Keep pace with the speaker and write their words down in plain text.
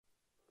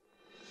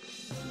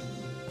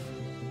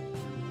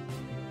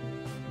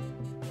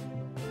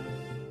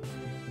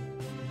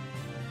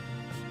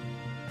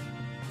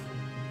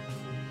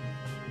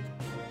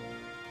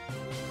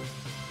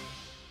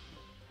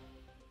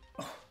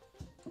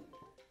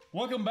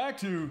Welcome back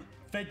to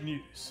Fake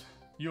News,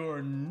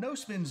 your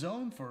no-spin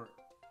zone for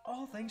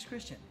all things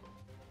Christian,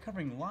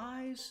 covering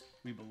lies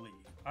we believe.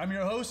 I'm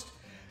your host,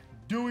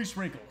 Dewey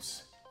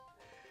Sprinkles.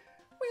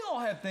 We all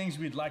have things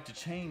we'd like to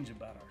change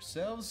about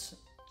ourselves.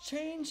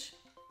 Change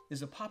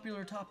is a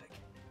popular topic.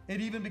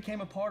 It even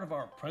became a part of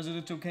our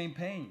presidential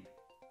campaign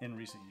in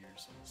recent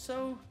years.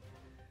 So,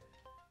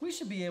 we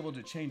should be able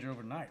to change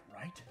overnight,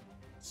 right?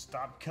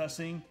 Stop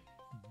cussing,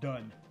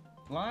 done.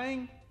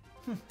 Lying,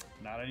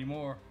 not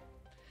anymore.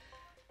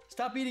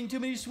 Stop eating too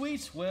many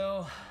sweets,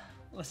 well,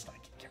 let's not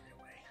get carried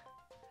away.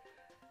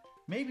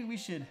 Maybe we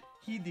should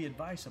heed the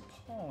advice of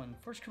Paul in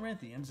 1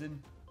 Corinthians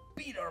and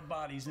beat our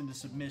bodies into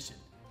submission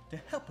to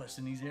help us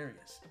in these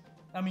areas.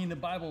 I mean, the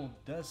Bible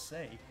does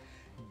say,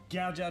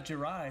 gouge out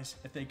your eyes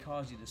if they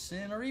cause you to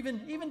sin, or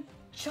even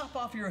chop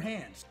off your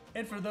hands.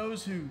 And for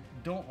those who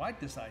don't like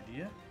this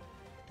idea,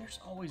 there's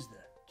always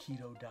the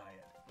keto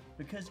diet,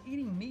 because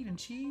eating meat and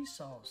cheese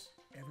solves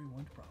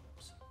everyone's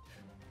problems.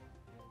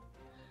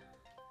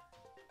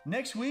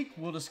 Next week,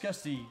 we'll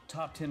discuss the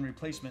top 10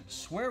 replacement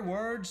swear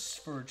words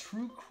for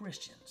true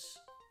Christians.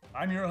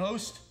 I'm your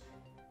host,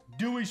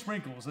 Dewey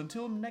Sprinkles.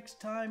 Until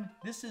next time,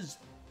 this is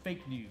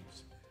Fake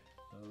News,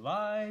 the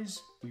lies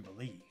we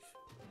believe.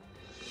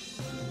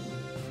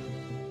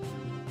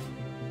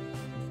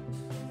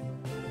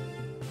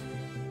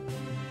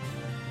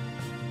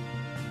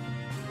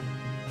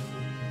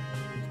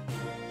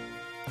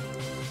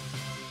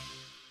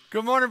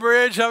 Good morning,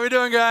 Bridge. How we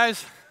doing,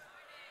 guys?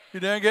 You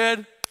doing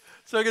good?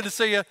 So good to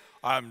see you.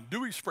 I'm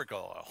Dewey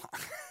Sprinkle.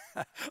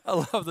 I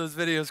love those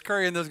videos.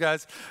 Curry and those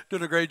guys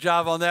doing a great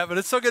job on that. But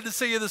it's so good to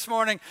see you this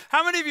morning.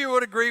 How many of you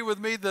would agree with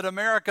me that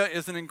America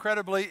is an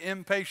incredibly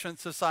impatient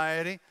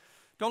society?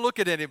 Don't look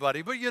at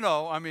anybody, but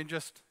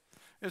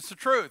it's the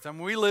truth. I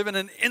mean, we live in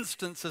an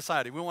instant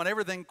society. We want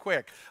everything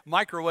quick.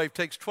 Microwave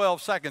takes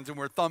 12 seconds and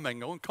we're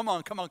thumbing. Oh, come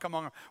on.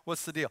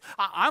 What's the deal?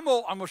 I'm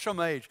going to show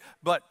my age,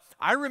 but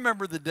I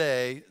remember the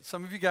day,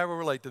 some of you guys will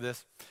relate to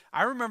this.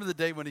 I remember the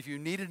day when if you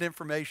needed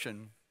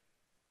information,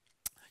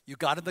 you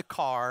got in the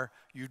car,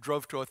 you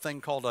drove to a thing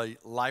called a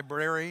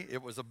library.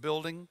 It was a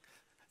building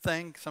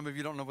thing. Some of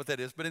you don't know what that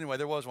is, but anyway,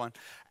 there was one.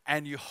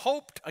 And you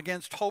hoped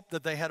against hope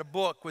that they had a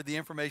book with the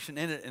information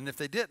in it. And if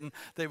they didn't,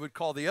 they would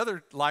call the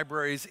other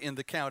libraries in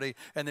the county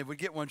and they would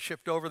get one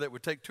shipped over that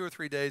would take 2 or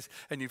 3 days.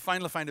 And you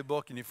finally find a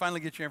book and you finally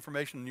get your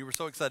information and you were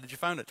so excited you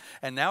found it.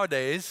 And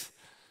nowadays,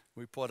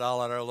 we pull it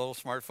all out our little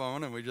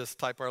smartphone and we just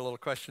type our little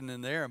question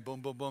in there and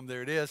boom, boom, boom,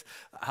 there it is.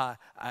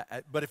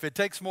 But if it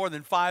takes more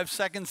than 5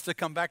 seconds to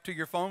come back to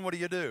your phone, what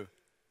do?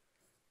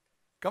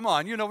 Come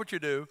on, you know what you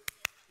do.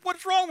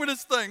 What's wrong with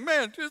this thing?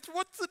 Man,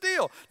 what's the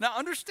deal? Now,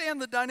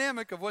 understand the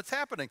dynamic of what's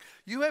happening.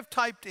 You have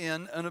typed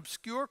in an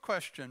obscure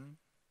question.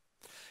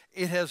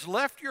 It has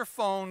left your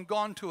phone,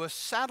 gone to a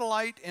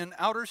satellite in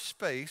outer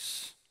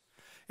space.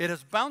 It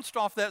has bounced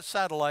off that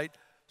satellite,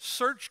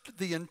 searched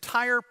the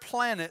entire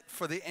planet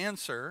for the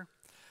answer,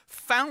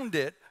 found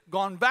it,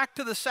 gone back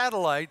to the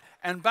satellite,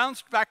 and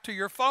bounced back to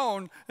your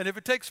phone. And if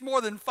it takes more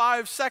than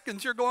 5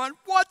 seconds, you're going,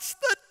 what's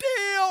the deal?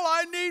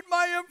 I need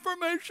my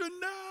information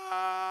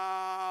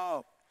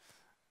now.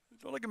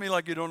 Don't look at me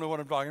like you don't know what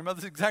I'm talking about.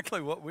 That's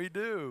exactly what we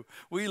do.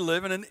 We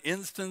live in an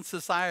instant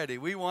society.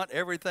 We want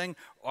everything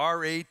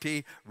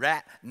R-A-T,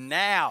 right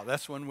now.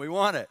 That's when we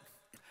want it.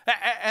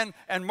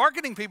 And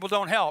marketing people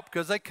don't help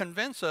because they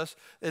convince us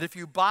that if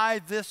you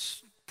buy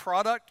this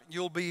product,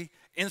 you'll be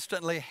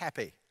instantly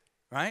happy,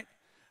 right?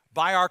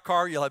 Buy our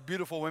car, you'll have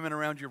beautiful women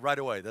around you right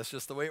away. That's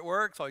just the way it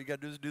works. All you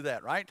got to do is do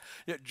that, right?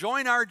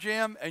 Join our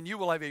gym and you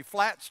will have a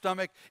flat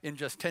stomach in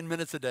just 10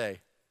 minutes a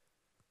day.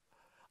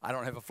 I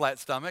don't have a flat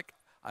stomach.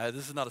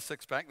 This is not a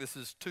six-pack. This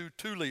is 2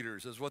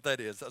 liters is what that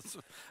is.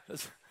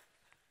 That's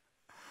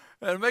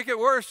and to make it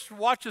worse,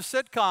 watch a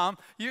sitcom.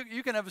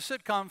 You can have a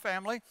sitcom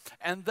family,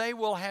 and they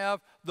will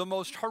have the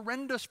most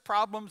horrendous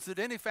problems that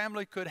any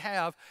family could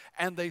have,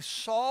 and they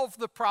solve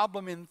the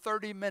problem in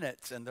 30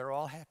 minutes, and they're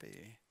all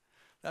happy.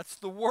 That's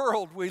the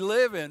world we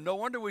live in. No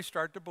wonder we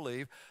start to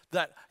believe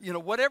that,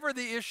 whatever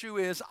the issue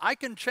is, I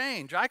can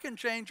change. I can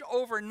change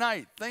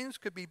overnight. Things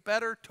could be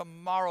better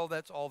tomorrow.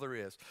 That's all there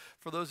is.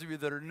 For those of you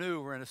that are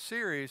new, we're in a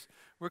series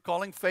we're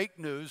calling Fake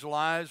News,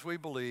 Lies We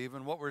Believe.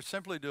 And what we're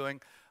simply doing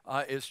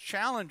is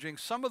challenging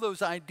some of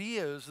those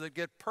ideas that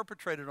get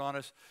perpetrated on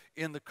us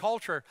in the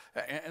culture,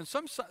 and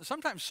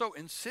sometimes so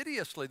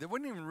insidiously that we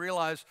don't even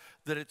realize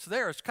that it's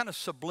there. It's kind of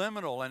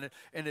subliminal, and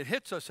it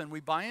hits us, and we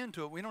buy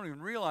into it. We don't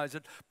even realize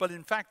it, but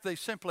in fact, they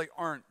simply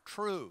aren't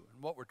true.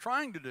 And what we're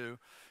trying to do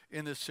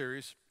in this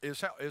series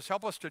is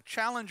help us to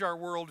challenge our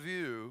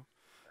worldview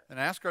and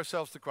ask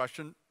ourselves the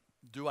question,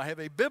 do I have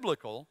a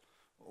biblical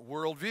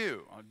worldview?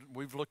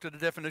 We've looked at a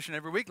definition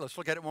every week. Let's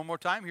look at it one more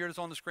time. Here it is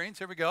on the screens.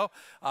 Here we go.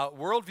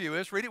 Worldview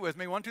is, read it with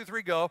me, 1, 2,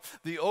 3, go.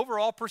 The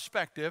overall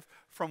perspective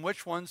from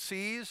which one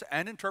sees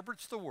and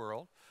interprets the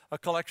world, a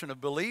collection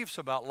of beliefs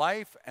about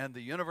life and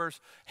the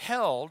universe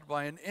held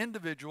by an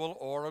individual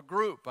or a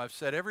group. I've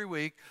said every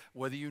week,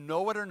 whether you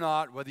know it or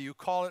not, whether you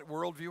call it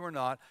worldview or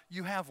not,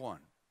 you have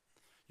one.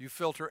 You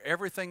filter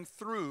everything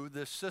through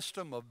this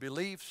system of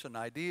beliefs and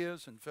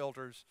ideas and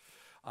filters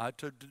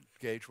to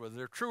gauge whether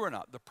they're true or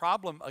not. The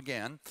problem,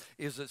 again,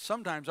 is that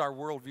sometimes our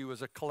worldview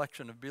is a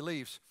collection of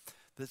beliefs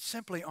that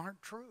simply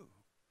aren't true.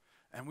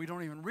 And we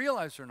don't even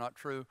realize they're not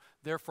true.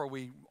 Therefore,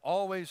 we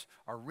always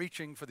are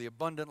reaching for the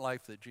abundant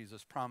life that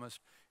Jesus promised,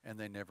 and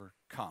they never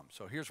come.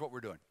 So here's what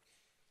we're doing.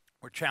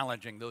 We're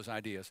challenging those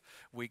ideas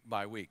week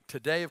by week.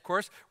 Today, of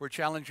course, we're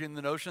challenging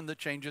the notion that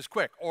change is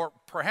quick, or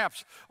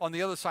perhaps on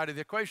the other side of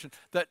the equation,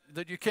 that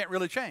you can't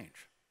really change.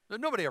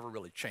 That nobody ever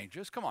really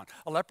changes. Come on,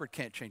 a leopard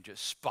can't change his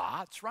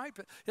spots, right?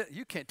 But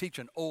you can't teach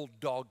an old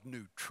dog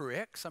new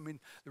tricks. I mean,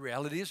 the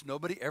reality is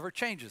nobody ever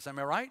changes. Am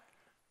I right?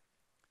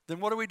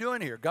 Then what are we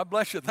doing here? God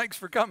bless you. Thanks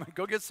for coming.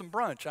 Go get some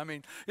brunch. I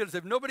mean,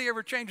 if nobody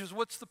ever changes,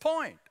 what's the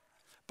point?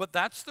 But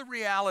that's the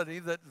reality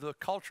that the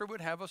culture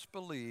would have us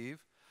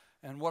believe.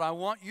 And what I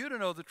want you to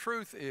know, the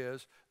truth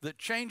is that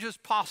change is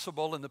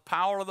possible in the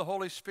power of the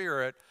Holy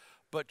Spirit,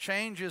 but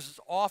change is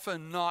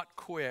often not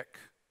quick.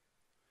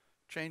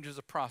 Change is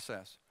a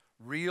process.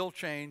 Real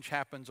change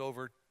happens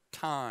over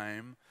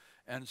time.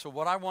 And so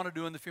what I want to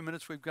do in the few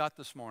minutes we've got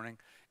this morning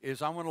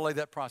is I want to lay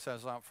that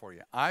process out for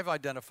you. I've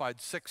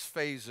identified 6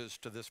 phases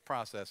to this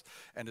process.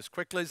 And as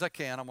quickly as I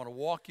can, I'm going to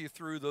walk you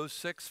through those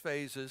 6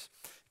 phases.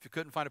 If you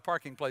couldn't find a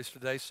parking place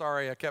today,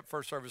 sorry, I kept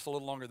first service a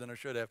little longer than I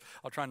should have.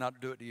 I'll try not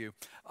to do it to you.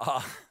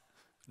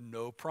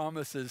 No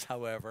promises,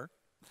 however.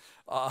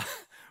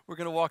 We're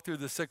going to walk through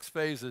the 6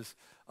 phases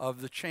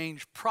of the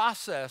change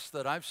process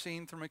that I've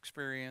seen from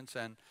experience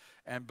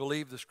and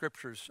believe the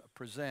Scriptures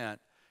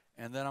present.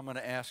 And then I'm going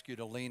to ask you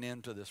to lean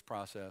into this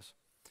process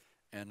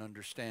and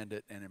understand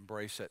it and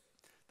embrace it.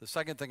 The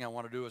second thing I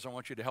want to do is I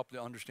want you to help you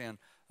understand,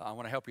 I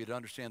want to help you to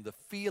understand the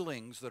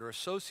feelings that are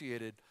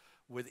associated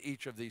with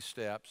each of these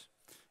steps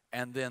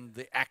and then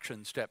the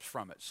action steps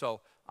from it.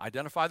 So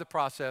identify the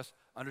process,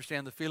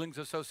 understand the feelings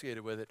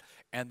associated with it,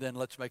 and then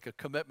let's make a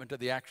commitment to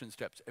the action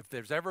steps. If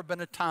there's ever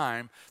been a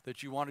time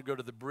that you want to go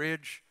to the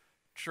Bridge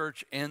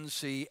Church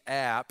NC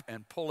app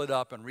and pull it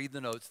up and read the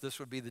notes, this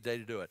would be the day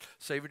to do it.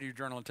 Save it to your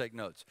journal and take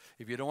notes.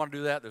 If you don't want to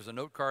do that, there's a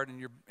note card in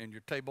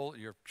your table,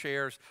 your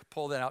chairs.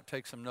 Pull that out,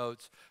 take some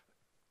notes.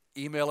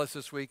 Email us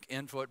this week,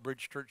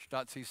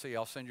 info@bridgechurch.cc.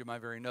 I'll send you my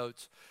very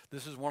notes.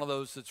 This is one of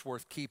those that's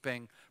worth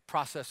keeping,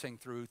 processing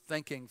through,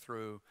 thinking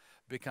through,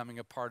 becoming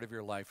a part of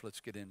your life. Let's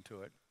get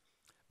into it.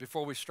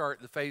 Before we start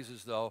the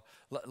phases, though,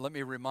 let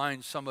me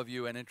remind some of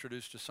you and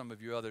introduce to some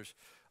of you others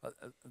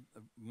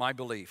my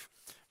belief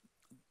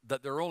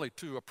that there are only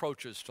 2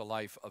 approaches to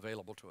life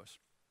available to us.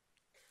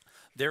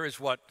 There is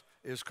what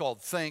is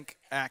called think,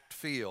 act,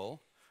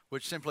 feel,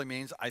 which simply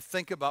means I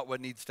think about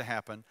what needs to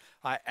happen,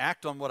 I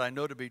act on what I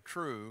know to be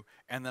true,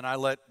 and then I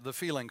let the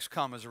feelings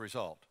come as a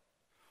result.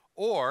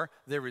 Or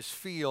there is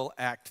feel,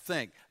 act,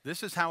 think.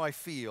 This is how I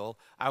feel.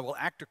 I will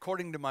act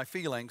according to my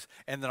feelings,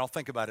 and then I'll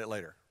think about it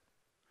later.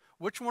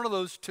 Which one of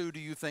those 2 do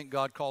you think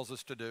God calls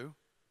us to do?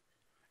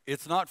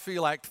 It's not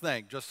feel, act,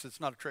 think. It's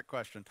not a trick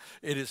question.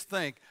 It is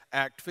think,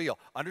 act, feel.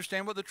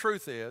 Understand what the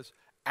truth is,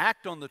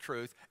 act on the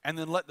truth, and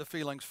then let the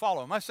feelings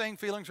follow. Am I saying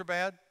feelings are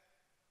bad?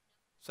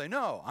 Say,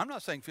 no, I'm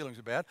not saying feelings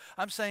are bad.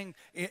 I'm saying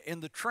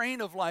in the train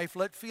of life,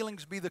 let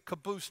feelings be the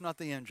caboose, not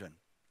the engine.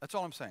 That's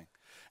all I'm saying.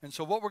 And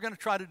so what we're going to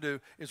try to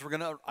do is we're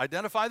going to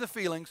identify the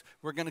feelings.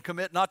 We're going to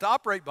commit not to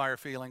operate by our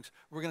feelings.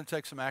 We're going to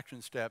take some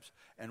action steps,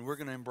 and we're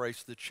going to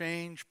embrace the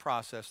change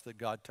process that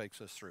God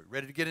takes us through.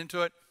 Ready to get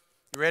into it?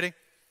 You ready?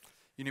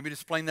 You need me to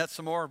explain that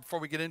some more before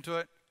we get into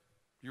it?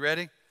 You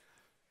ready?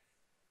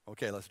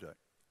 Okay, let's do it.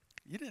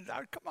 You didn't,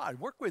 come on,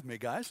 work with me,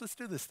 guys. Let's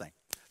do this thing.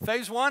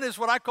 Phase 1 is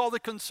what I call the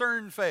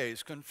concern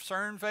phase.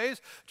 Concern phase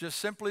just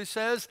simply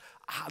says,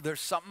 there's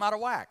something out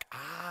of whack.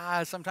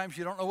 Sometimes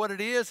you don't know what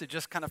it is. It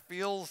just kind of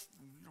feels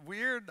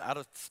weird, out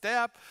of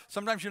step.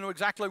 Sometimes you know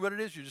exactly what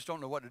it is. You just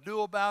don't know what to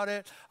do about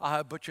it.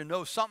 But you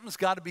know something's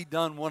got to be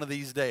done one of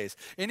these days.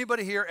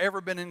 Anybody here ever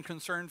been in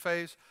concern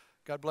phase?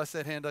 God bless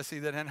that hand. I see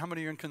that hand. How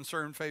many are in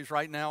concern phase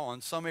right now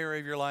on some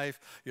area of your life,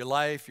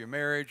 your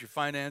marriage, your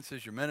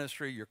finances, your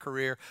ministry, your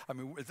career? I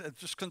mean,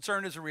 just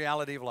concern is a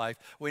reality of life.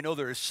 We know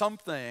there is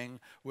something.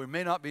 We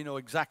may not know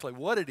exactly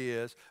what it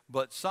is,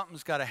 but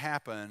something's got to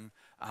happen.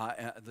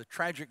 The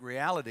tragic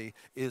reality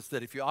is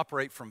that if you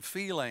operate from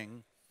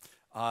feeling,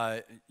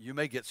 you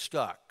may get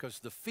stuck because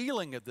the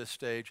feeling at this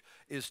stage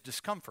is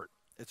discomfort.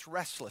 It's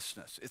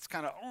restlessness. It's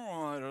kind of,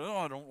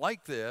 I don't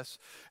like this.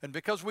 And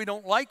because we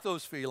don't like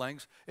those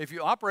feelings, if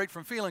you operate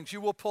from feelings,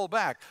 you will pull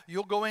back.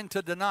 You'll go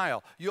into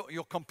denial.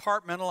 You'll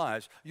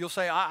compartmentalize. You'll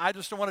say, I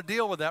just don't want to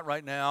deal with that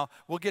right now.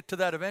 We'll get to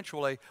that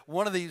eventually.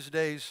 One of these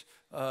days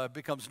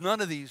becomes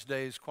none of these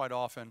days quite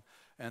often.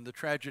 And the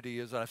tragedy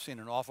is that I've seen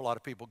an awful lot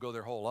of people go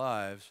their whole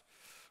lives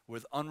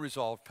with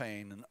unresolved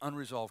pain and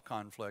unresolved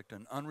conflict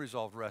and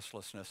unresolved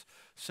restlessness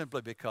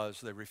simply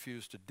because they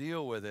refuse to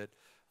deal with it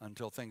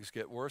until things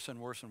get worse and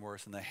worse and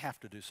worse, and they have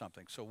to do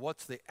something. So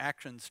what's the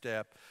action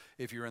step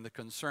if you're in the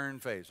concern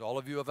phase? All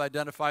of you have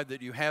identified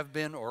that you have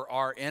been or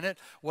are in it.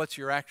 What's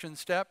your action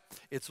step?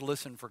 It's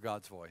listen for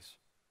God's voice.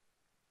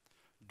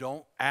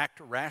 Don't act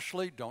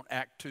rashly. Don't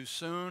act too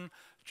soon.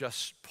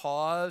 Just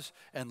pause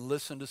and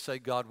listen to say,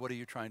 God, what are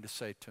you trying to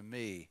say to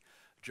me?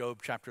 Job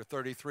chapter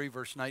 33,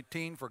 verse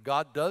 19, for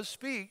God does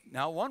speak,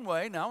 now one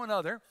way, now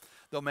another,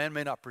 though man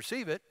may not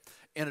perceive it.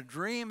 In a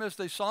dream as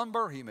they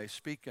slumber, he may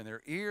speak in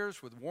their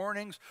ears with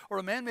warnings, or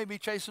a man may be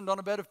chastened on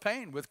a bed of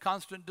pain with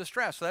constant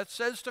distress. That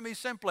says to me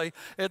simply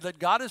that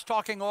God is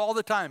talking all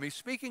the time. He's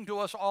speaking to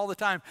us all the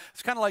time.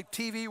 It's kind of like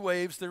TV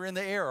waves, they're in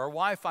the air, or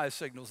Wi-Fi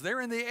signals.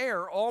 They're in the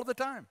air all the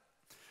time.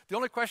 The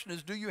only question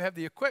is, do you have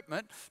the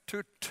equipment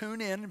to tune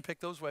in and pick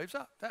those waves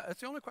up?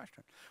 That's the only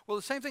question. Well,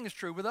 the same thing is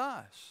true with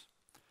us.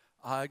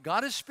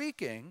 God is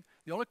speaking.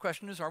 The only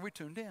question is, are we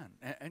tuned in?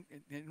 And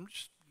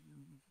just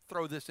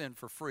throw this in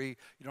for free.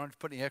 You don't have to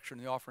put any extra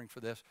in the offering for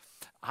this.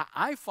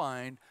 I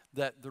find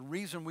that the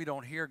reason we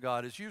don't hear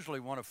God is usually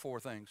one of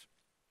four things.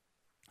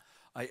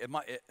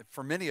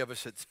 For many of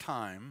us, it's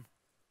time.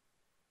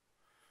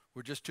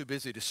 We're just too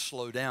busy to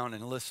slow down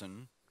and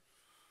listen.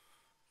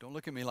 Don't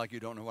look at me like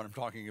you don't know what I'm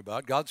talking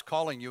about. God's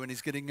calling you, and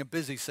he's getting a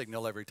busy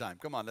signal every time.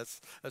 Come on,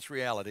 that's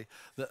reality.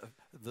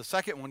 The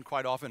second one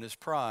quite often is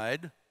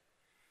pride.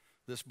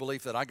 This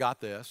belief that I got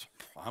this,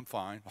 I'm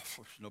fine,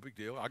 no big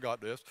deal, I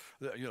got this.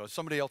 You know,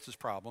 somebody else's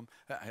problem.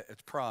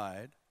 It's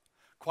pride.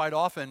 Quite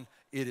often,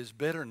 it is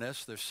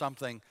bitterness. There's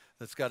something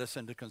that's got us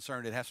into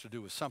concern. It has to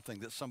do with something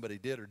that somebody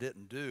did or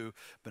didn't do,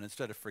 but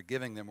instead of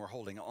forgiving them, we're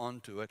holding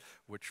on to it,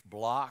 which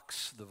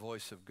blocks the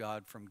voice of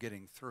God from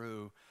getting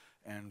through.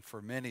 And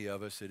for many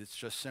of us, it's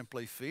just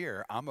simply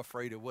fear. I'm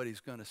afraid of what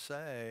he's going to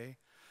say.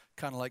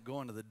 Kind of like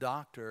going to the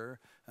doctor,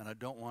 and I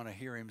don't want to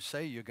hear him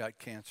say you got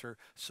cancer,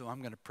 so I'm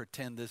going to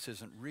pretend this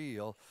isn't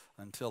real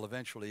until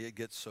eventually it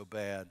gets so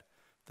bad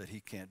that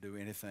he can't do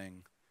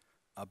anything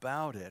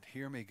about it.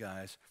 Hear me,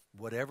 guys.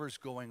 Whatever's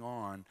going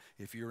on,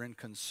 if you're in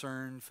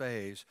concern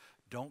phase,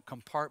 don't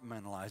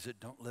compartmentalize it.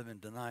 Don't live in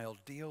denial.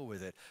 Deal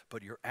with it.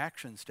 But your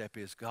action step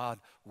is, God,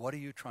 what are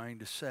you trying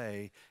to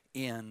say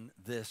in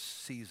this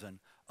season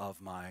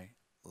of my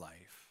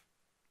life?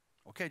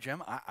 Okay,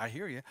 Jim, I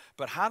hear you,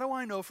 but how do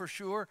I know for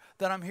sure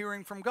that I'm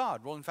hearing from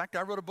God? Well, in fact,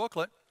 I wrote a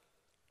booklet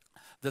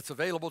that's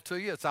available to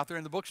you. It's out there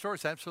in the bookstore.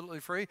 It's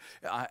absolutely free.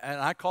 And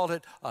I called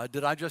it,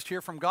 Did I Just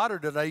Hear From God, or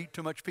Did I Eat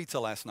Too Much Pizza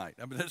Last Night?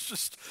 I mean,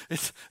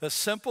 it's a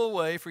simple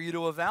way for you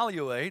to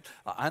evaluate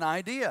an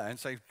idea and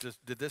say,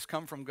 did this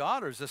come from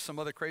God, or is this some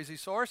other crazy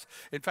source?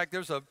 In fact,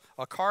 there's a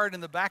card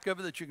in the back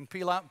of it that you can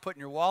peel out and put in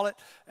your wallet,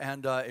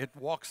 and it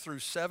walks through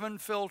 7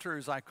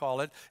 filters, I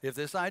call it. If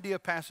this idea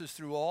passes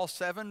through all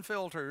 7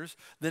 filters,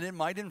 then it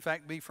might in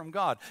fact be from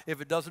God. If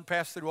it doesn't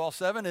pass through all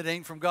 7, it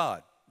ain't from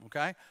God.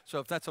 Okay? So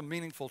if that's a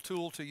meaningful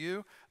tool to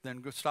you,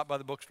 then go stop by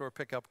the bookstore,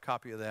 pick up a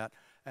copy of that.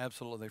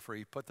 Absolutely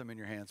free. Put them in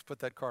your hands. Put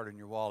that card in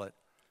your wallet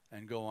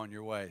and go on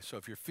your way. So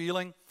if you're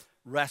feeling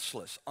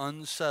restless,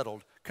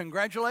 unsettled,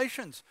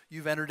 congratulations.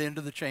 You've entered into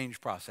the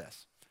change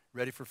process.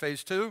 Ready for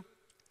phase 2?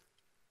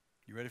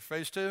 You ready for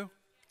phase 2?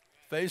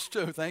 Phase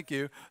 2, thank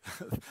you.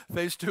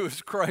 Phase 2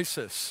 is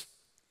crisis.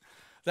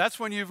 That's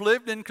when you've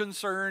lived in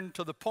concern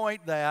to the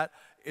point that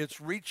it's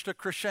reached a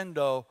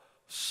crescendo.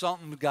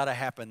 Something's got to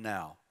happen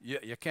now.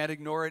 You can't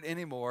ignore it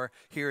anymore.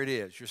 Here it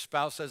is. Your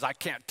spouse says, I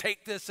can't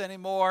take this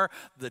anymore.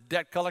 The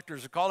debt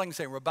collectors are calling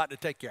saying, we're about to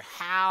take your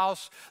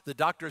house. The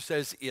doctor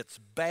says it's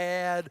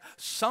bad.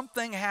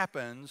 Something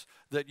happens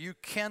that you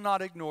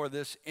cannot ignore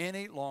this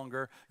any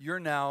longer. You're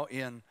now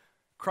in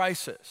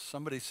crisis.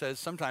 Somebody says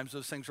sometimes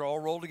those things are all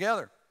rolled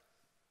together.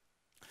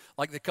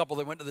 Like the couple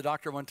that went to the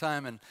doctor one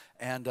time,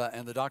 and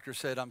the doctor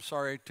said, I'm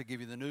sorry to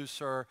give you the news,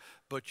 sir,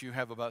 but you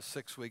have about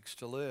 6 weeks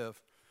to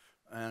live.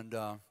 And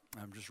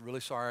I'm just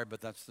really sorry,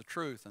 but that's the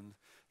truth. And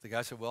the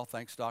guy said, well,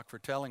 thanks, Doc, for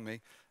telling me.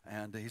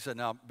 And he said,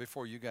 now,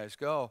 before you guys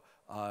go,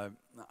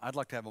 I'd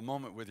like to have a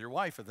moment with your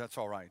wife, if that's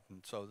all right.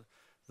 And so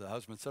the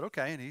husband said,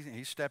 okay. And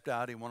he stepped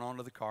out. He went on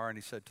to the car, and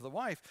he said to the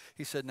wife,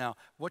 he said, now,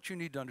 what you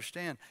need to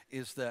understand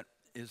is that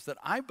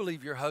I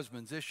believe your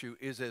husband's issue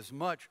is as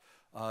much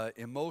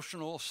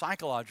emotional,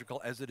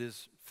 psychological, as it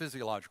is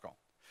physiological.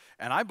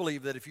 And I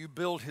believe that if you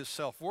build his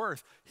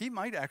self-worth, he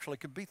might actually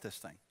could beat this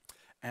thing.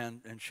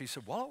 And she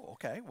said, well,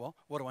 okay, well,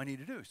 what do I need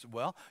to do? He said,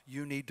 well,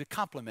 you need to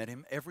compliment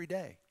him every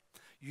day.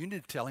 You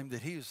need to tell him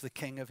that he is the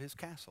king of his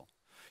castle.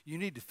 You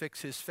need to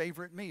fix his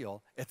favorite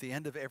meal at the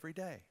end of every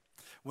day.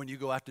 When you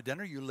go out to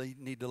dinner, you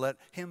need to let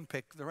him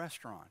pick the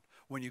restaurant.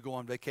 When you go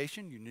on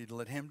vacation, you need to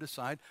let him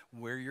decide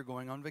where you're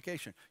going on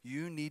vacation.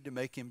 You need to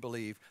make him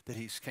believe that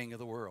he's king of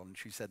the world. And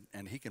she said,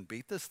 and he can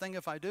beat this thing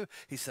if I do?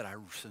 He said, I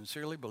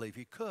sincerely believe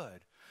he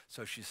could.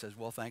 So she says,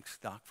 well, thanks,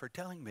 Doc, for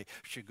telling me.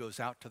 She goes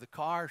out to the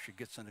car. She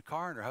gets in the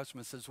car, and her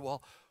husband says,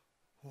 well,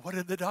 what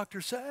did the doctor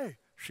say?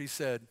 She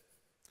said,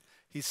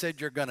 he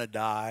said, you're going to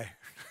die.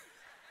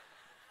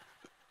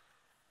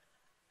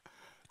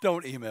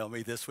 Don't email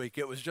me this week.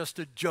 It was just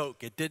a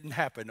joke. It didn't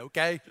happen,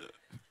 okay?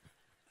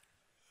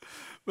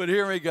 But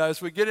hear me,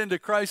 guys. We get into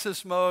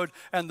crisis mode,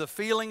 and the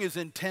feeling is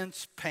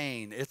intense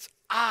pain. It's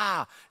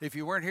If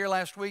you weren't here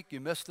last week, you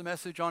missed the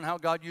message on how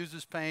God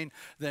uses pain,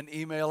 then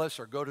email us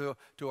or go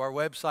to our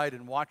website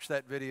and watch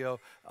that video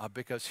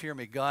because hear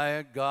me,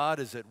 God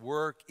is at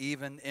work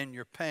even in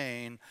your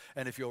pain.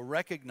 And if you'll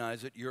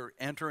recognize it, you're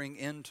entering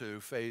into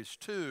phase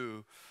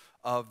 2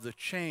 of the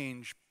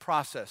change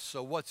process.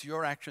 So what's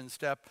your action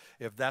step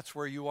if that's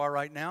where you are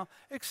right now?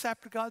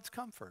 Accept God's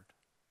comfort.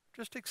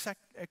 Just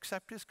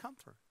accept his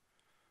comfort.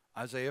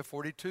 Isaiah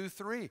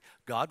 42:3,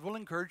 God will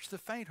encourage the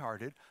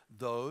faint-hearted,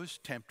 those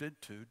tempted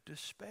to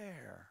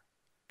despair.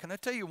 Can I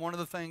tell you one of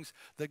the things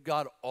that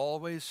God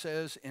always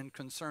says in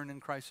concern in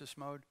crisis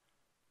mode?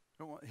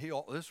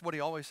 This is what he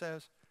always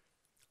says.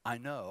 I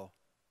know,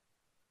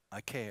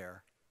 I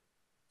care,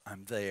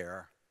 I'm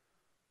there,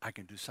 I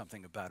can do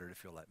something about it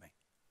if you'll let me.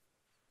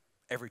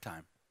 Every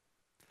time.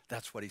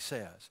 That's what he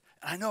says.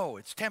 And I know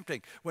it's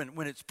tempting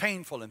when it's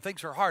painful and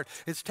things are hard.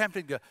 It's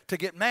tempting to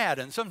get mad.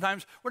 And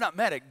sometimes we're not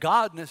mad at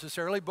God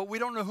necessarily, but we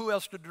don't know who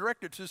else to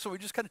direct it to, so we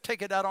just kind of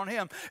take it out on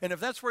him. And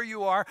if that's where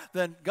you are,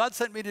 then God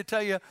sent me to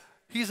tell you,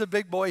 he's a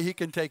big boy. He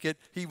can take it.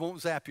 He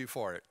won't zap you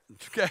for it.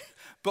 Okay?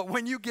 But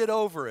when you get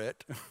over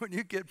it, when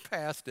you get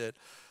past it,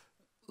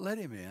 let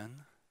him in.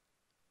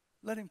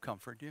 Let him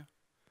comfort you.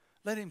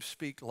 Let him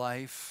speak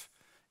life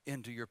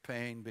into your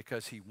pain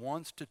because he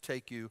wants to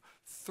take you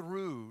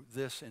through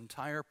this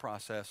entire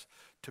process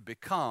to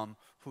become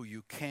who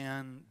you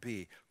can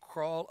be.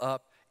 Crawl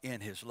up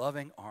in his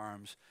loving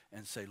arms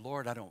and say,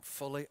 Lord, I don't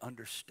fully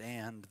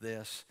understand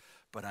this,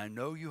 but I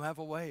know you have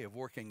a way of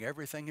working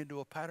everything into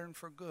a pattern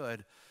for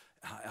good.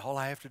 All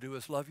I have to do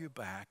is love you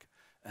back,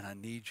 and I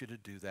need you to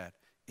do that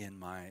in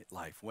my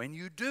life. When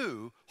you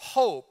do,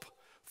 hope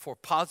for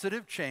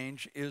positive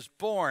change is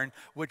born,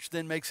 which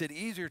then makes it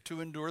easier to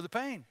endure the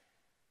pain.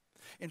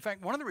 In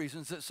fact, one of the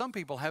reasons that some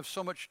people have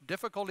so much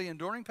difficulty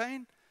enduring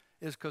pain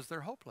is because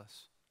they're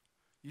hopeless.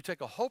 You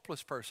take a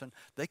hopeless person,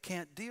 they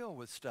can't deal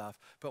with stuff.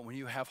 But when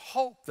you have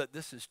hope that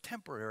this is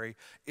temporary,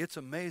 it's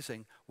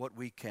amazing what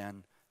we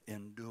can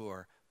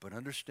endure. But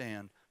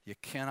understand, you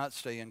cannot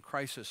stay in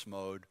crisis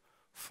mode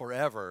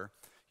forever.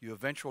 You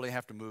eventually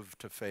have to move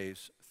to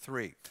phase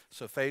 3.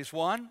 So phase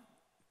 1,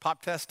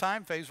 pop test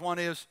time. Phase 1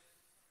 is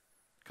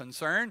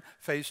concern.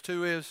 Phase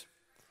 2 is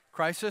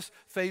crisis.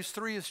 Phase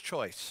 3 is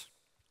choice.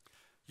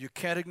 You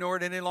can't ignore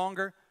it any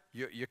longer.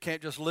 You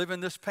can't just live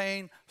in this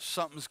pain.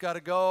 Something's got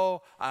to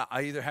go.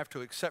 I either have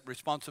to accept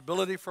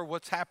responsibility for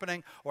what's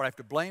happening, or I have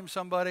to blame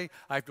somebody.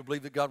 I have to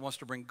believe that God wants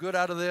to bring good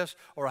out of this,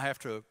 or I have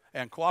to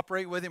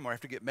cooperate with him, or I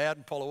have to get mad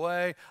and pull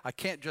away. I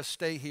can't just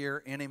stay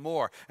here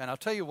anymore. And I'll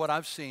tell you what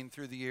I've seen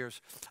through the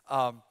years,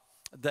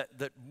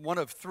 that one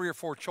of 3 or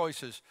 4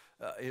 choices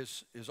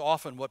is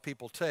often what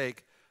people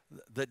take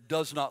that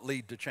does not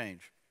lead to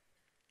change.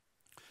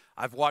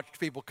 I've watched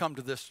people come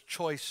to this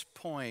choice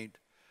point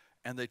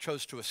and they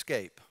chose to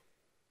escape,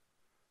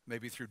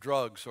 maybe through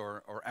drugs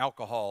or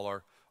alcohol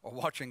or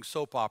watching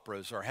soap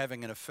operas or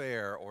having an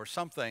affair or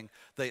something.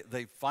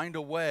 They find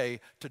a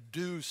way to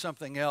do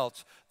something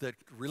else that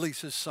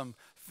releases some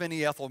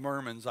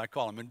phenethylmyrmans, I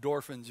call them,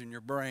 endorphins in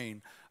your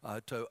brain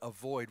to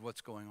avoid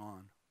what's going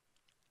on.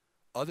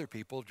 Other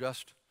people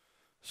just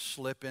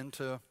slip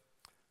into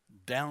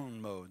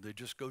down mode. They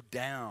just go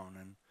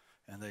down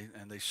and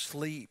they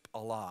sleep a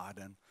lot.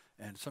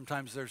 And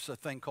sometimes there's a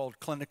thing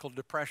called clinical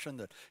depression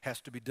that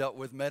has to be dealt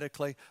with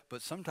medically,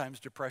 but sometimes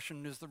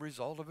depression is the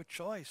result of a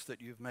choice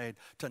that you've made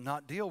to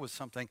not deal with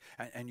something,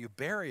 and you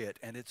bury it,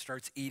 and it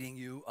starts eating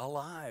you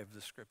alive,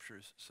 the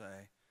scriptures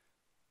say.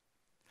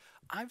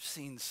 I've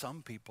seen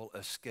some people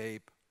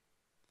escape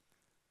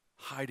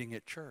hiding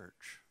at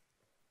church.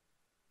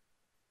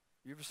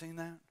 You ever seen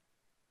that?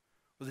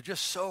 Well, they're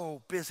just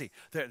so busy.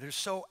 They're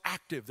so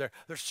active. They're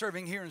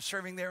serving here and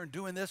serving there and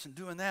doing this and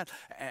doing that.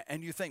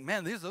 And you think,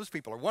 man, those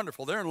people are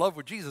wonderful. They're in love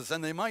with Jesus,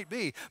 and they might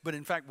be. But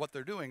in fact, what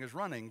they're doing is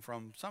running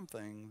from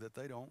something that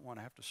they don't want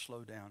to have to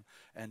slow down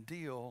and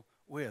deal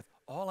with.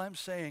 All I'm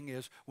saying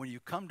is when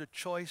you come to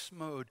choice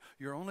mode,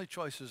 your only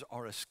choices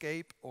are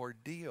escape or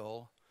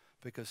deal,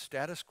 because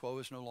status quo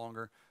is no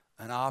longer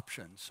an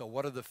option. So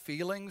what are the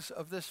feelings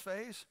of this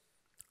phase?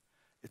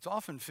 It's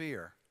often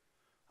fear.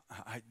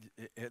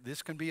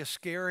 This can be a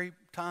scary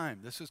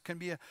time. Can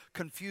be a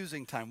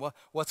confusing time.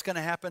 What's going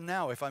to happen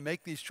now? If I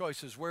make these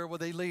choices, where will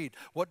they lead?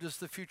 What does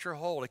the future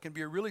hold? It can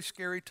be a really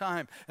scary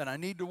time. And I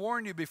need to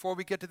warn you before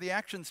we get to the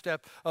action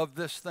step of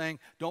this thing,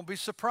 don't be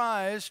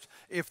surprised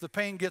if the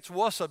pain gets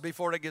worse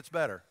before it gets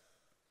better.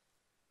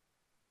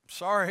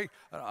 Sorry,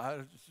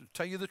 I'll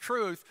tell you the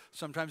truth.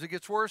 Sometimes it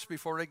gets worse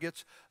before it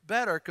gets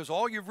better, because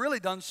all you've really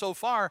done so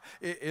far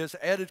is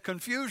added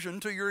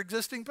confusion to your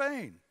existing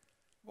pain.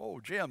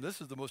 Oh, Jim,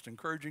 this is the most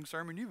encouraging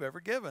sermon you've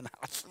ever given.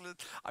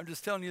 I'm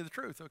just telling you the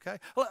truth, okay?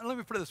 Let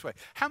me put it this way.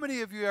 How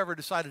many of you ever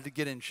decided to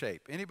get in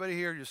shape? Anybody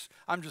here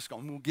I'm just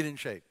going to get in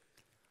shape?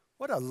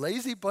 What a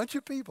lazy bunch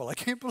of people. I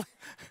can't believe.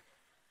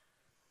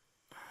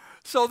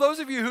 So those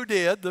of you who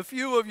did, the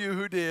few of you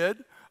who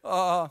did,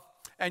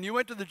 and you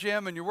went to the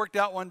gym and you worked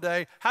out one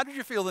day, how did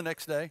you feel the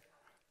next day?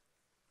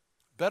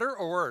 Better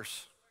or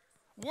worse?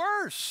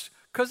 Worse,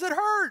 because it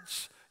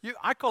hurts.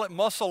 I call it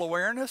muscle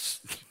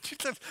awareness.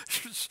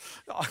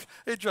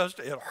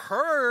 It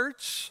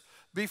hurts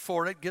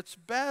before it gets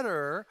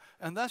better.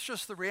 And that's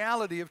just the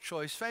reality of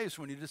choice phase.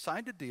 When you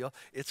decide to deal,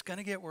 it's going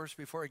to get worse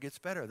before it gets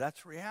better.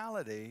 That's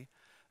reality.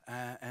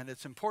 And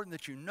it's important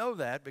that you know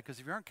that, because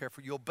if you aren't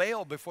careful, you'll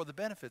bail before the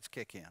benefits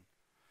kick in.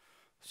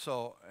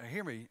 So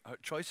hear me,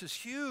 choice is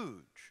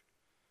huge.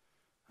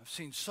 I've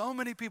seen so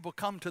many people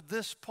come to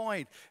this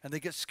point and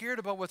they get scared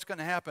about what's going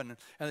to happen,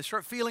 and they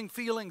start feeling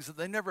feelings that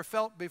they never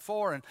felt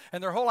before,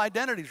 and their whole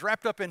identity is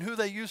wrapped up in who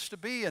they used to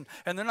be, and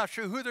they're not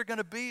sure who they're going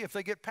to be if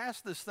they get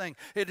past this thing.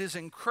 It is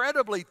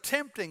incredibly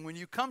tempting when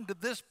you come to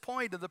this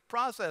point of the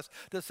process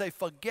to say,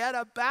 forget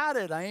about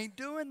it, I ain't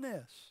doing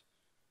this.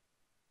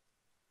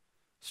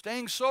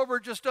 Staying sober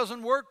just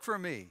doesn't work for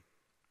me.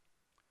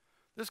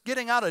 This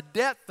getting out of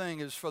debt thing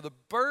is for the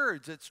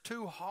birds. It's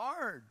too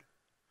hard.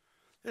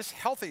 This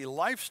healthy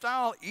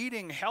lifestyle,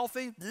 eating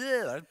healthy,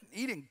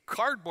 eating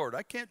cardboard,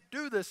 I can't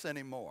do this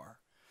anymore.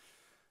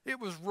 It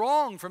was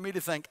wrong for me to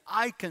think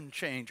I can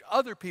change,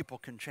 other people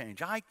can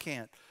change, I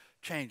can't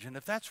change. And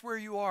if that's where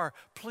you are,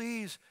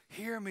 please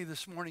hear me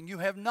this morning. You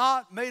have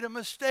not made a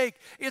mistake.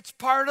 It's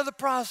part of the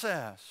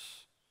process.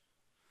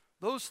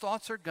 Those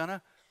thoughts are going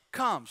to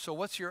come. So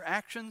what's your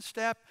action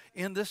step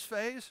in this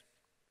phase?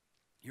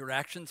 Your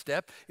action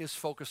step is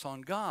focus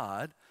on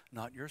God,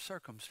 not your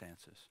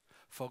circumstances.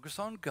 Focus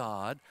on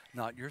God,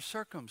 not your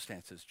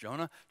circumstances.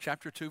 Jonah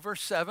chapter 2,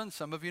 verse 7.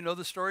 Some of you know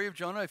the story of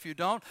Jonah. If you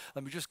don't,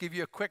 let me just give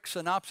you a quick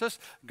synopsis.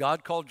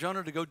 God called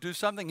Jonah to go do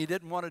something he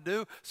didn't want to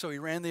do, so he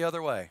ran the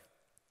other way.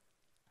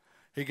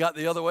 He got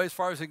the other way as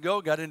far as he could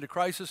go, got into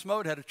crisis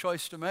mode, had a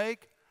choice to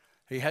make.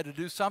 He had to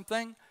do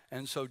something.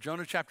 And so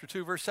Jonah chapter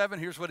 2, verse 7,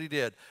 here's what he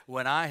did.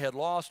 When I had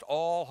lost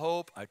all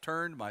hope, I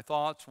turned my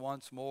thoughts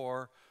once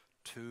more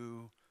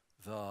to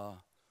the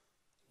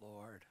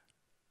Lord.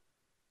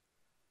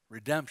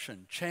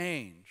 Redemption,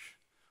 change,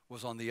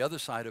 was on the other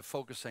side of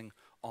focusing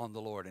on the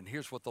Lord. And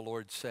here's what the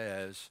Lord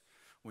says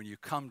when you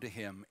come to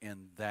him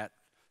in that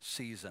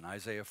season.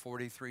 Isaiah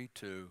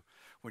 43:2,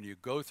 when you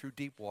go through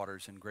deep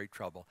waters in great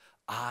trouble,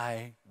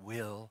 I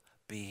will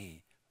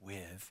be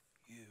with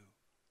you.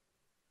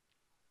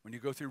 When you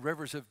go through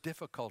rivers of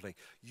difficulty,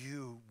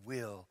 you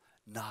will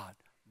not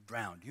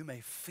drown. You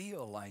may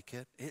feel like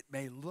it, it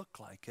may look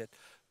like it,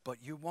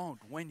 but you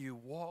won't. When you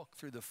walk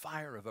through the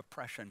fire of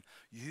oppression,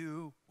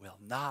 you will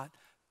not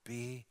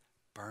be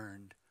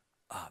burned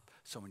up.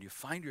 So when you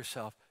find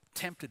yourself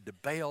tempted to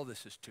bail,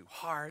 this is too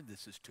hard,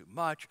 this is too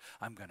much,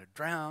 I'm going to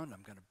drown,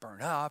 I'm going to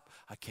burn up,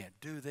 I can't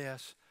do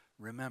this,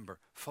 remember,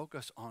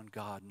 focus on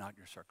God, not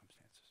your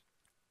circumstances.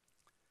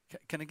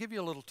 Can I give you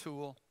a little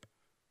tool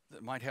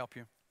that might help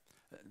you?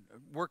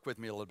 Work with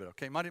me a little bit,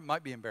 okay? It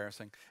might be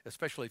embarrassing,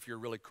 especially if you're a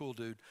really cool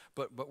dude,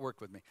 but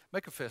work with me.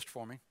 Make a fist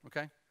for me,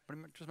 okay?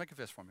 Just make a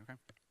fist for me, okay?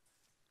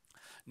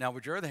 Now,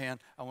 with your other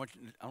hand, I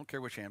don't care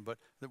which hand, but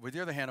with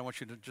your other hand, I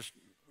want you to just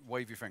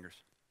wave your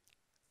fingers.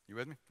 You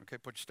with me? Okay,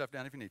 put your stuff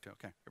down if you need to.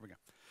 Okay, here we go.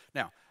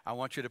 Now, I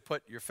want you to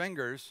put your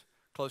fingers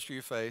close to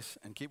your face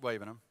and keep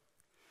waving them.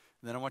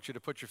 And then I want you to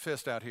put your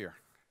fist out here.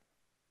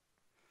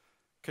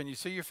 Can you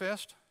see your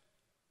fist?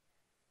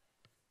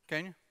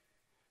 Can you?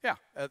 Yeah,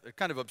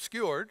 kind of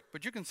obscured,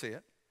 but you can see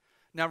it.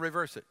 Now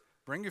reverse it.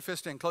 Bring your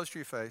fist in close to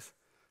your face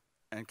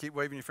and keep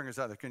waving your fingers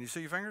out there. Can you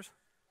see your fingers?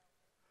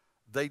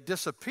 They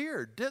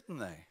disappeared, didn't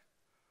they?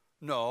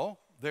 No,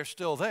 they're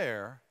still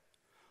there,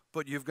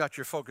 but you've got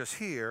your focus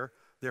here,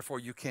 therefore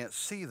you can't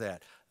see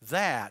that.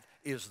 That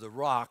is the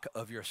rock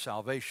of your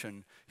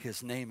salvation.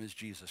 His name is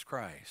Jesus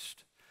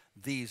Christ.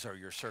 These are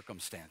your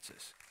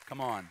circumstances. Come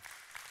on.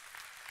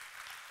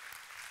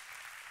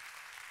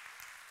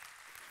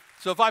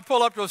 So if I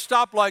pull up to a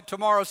stoplight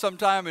tomorrow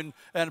sometime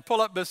and pull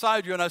up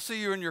beside you and I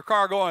see you in your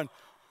car going,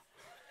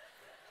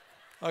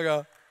 I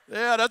go,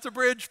 yeah, that's a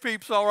bridge,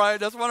 peeps, all right.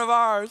 That's one of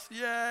ours.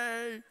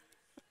 Yay.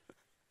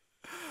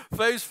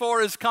 Phase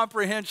 4 is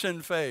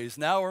comprehension phase.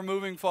 Now we're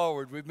moving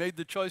forward. We've made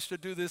the choice to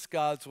do this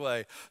God's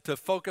way, to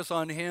focus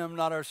on him,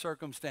 not our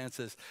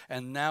circumstances.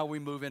 And now we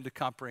move into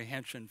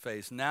comprehension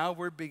phase. Now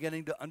we're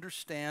beginning to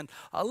understand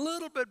a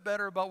little bit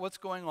better about what's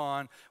going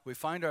on. We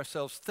find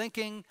ourselves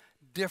thinking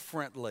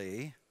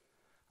differently.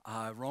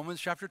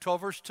 Romans chapter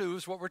 12, verse 2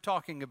 is what we're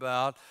talking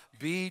about.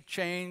 Be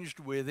changed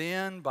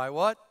within by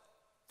what?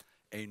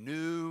 A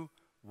new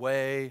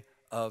way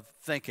of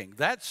thinking.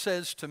 That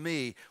says to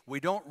me,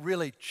 we don't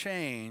really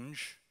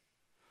change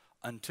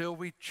until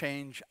we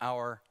change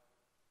our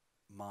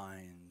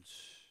minds.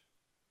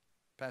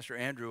 Pastor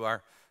Andrew,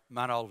 our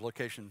Mount Olive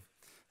location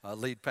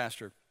lead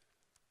pastor,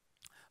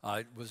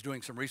 was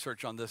doing some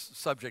research on this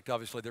subject.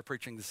 Obviously, they're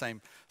preaching the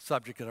same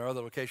subject at our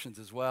other locations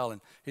as well.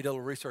 And he did a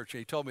little research. And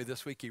he told me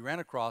this week he ran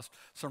across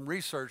some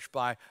research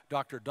by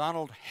Dr.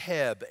 Donald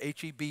Hebb,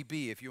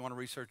 H-E-B-B, if you want to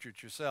research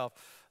it yourself.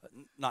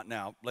 Not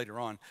now, later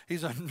on.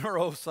 He's a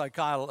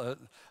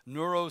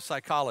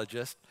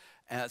neuropsychologist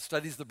and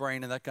studies the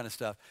brain and that kind of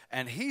stuff.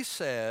 And he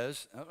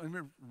says, let me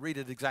read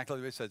it exactly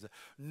the way he says it.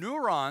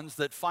 Neurons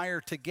that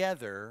fire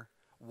together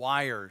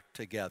wire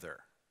together.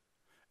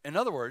 In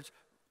other words,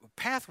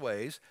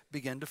 pathways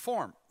begin to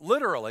form.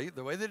 Literally,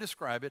 the way they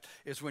describe it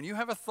is when you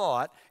have a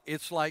thought,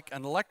 it's like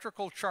an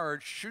electrical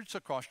charge shoots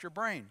across your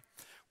brain.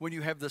 When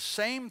you have the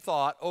same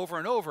thought over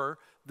and over,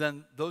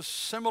 then those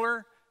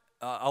similar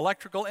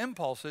electrical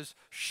impulses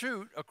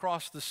shoot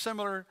across the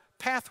similar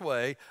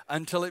pathway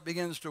until it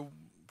begins to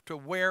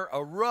wear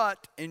a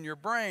rut in your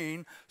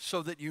brain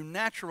so that you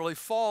naturally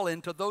fall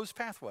into those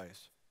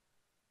pathways.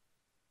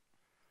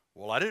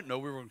 Well, I didn't know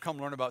we were going to come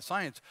learn about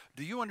science.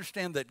 Do you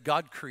understand that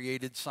God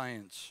created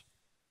science?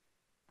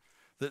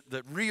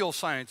 That real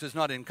science is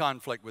not in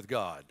conflict with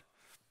God.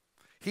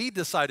 He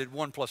decided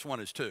 1 + 1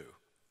 is 2.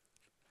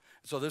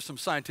 So there's some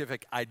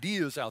scientific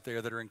ideas out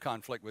there that are in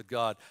conflict with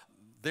God.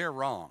 They're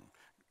wrong.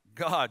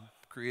 God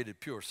created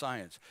pure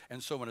science.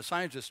 And so when a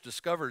scientist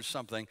discovers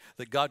something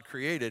that God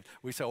created,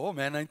 we say, oh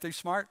man, ain't they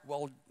smart?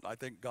 Well, I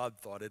think God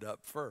thought it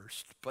up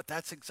first. But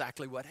that's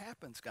exactly what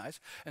happens,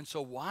 guys. And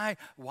so why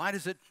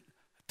does it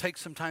take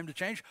some time to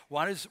change?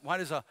 Why does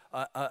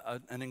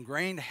an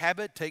ingrained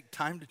habit take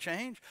time to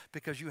change?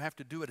 Because you have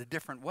to do it a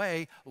different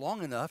way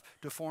long enough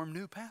to form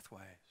new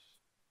pathways.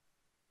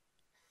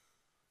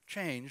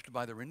 Changed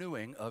by the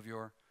renewing of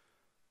your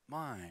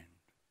mind.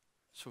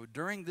 So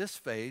during this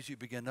phase, you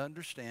begin to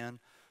understand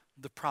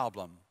the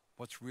problem,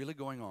 what's really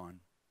going on.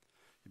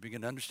 You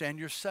begin to understand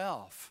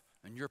yourself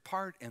and your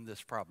part in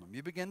this problem.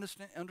 You begin to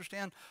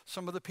understand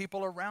some of the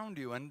people around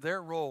you and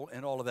their role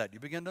in all of that. You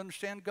begin to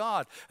understand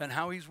God and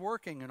how He's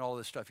working and all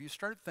this stuff. You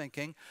start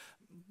thinking,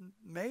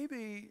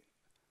 maybe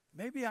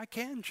I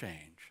can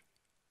change.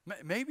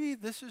 Maybe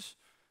this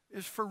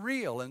is for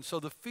real. And so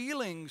the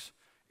feelings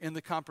in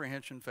the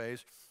comprehension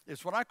phase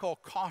is what I call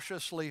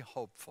cautiously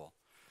hopeful.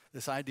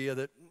 This idea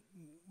that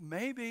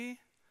maybe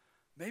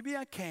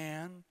I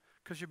can,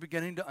 because you're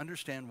beginning to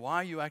understand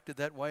why you acted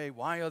that way,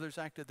 why others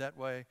acted that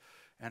way,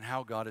 and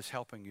how God is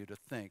helping you to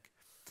think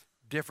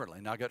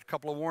differently. Now, I got a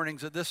couple of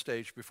warnings at this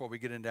stage before we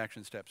get into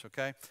action steps,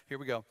 okay? Here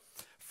we go.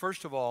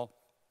 First of all,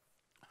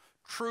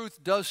 truth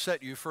does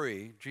set you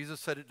free. Jesus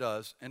said it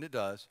does, and it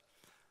does.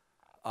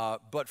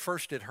 But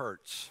first, it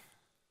hurts.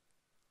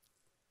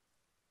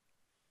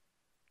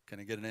 Can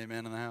I get an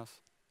amen in the house?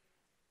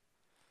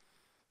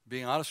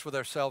 Being honest with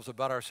ourselves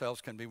about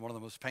ourselves can be one of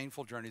the most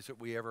painful journeys that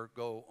we ever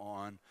go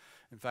on.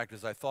 In fact,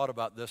 as I thought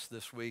about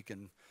this week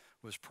and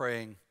was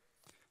praying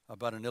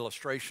about an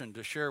illustration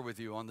to share with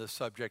you on this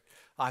subject,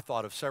 I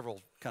thought of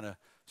several kind of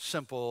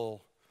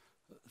simple,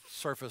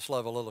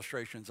 surface-level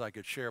illustrations I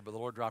could share, but the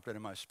Lord dropped it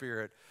in my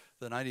spirit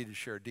that I need to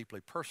share a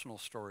deeply personal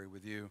story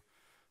with you.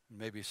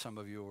 Maybe some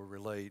of you will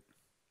relate.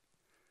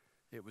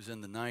 It was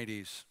in the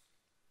 90s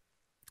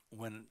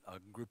when a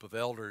group of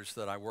elders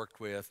that I worked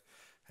with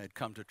had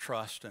come to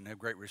trust and have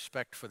great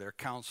respect for their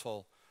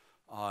counsel.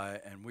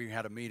 And we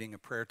had a meeting, a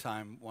prayer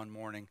time one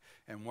morning,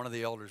 and one of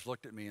the elders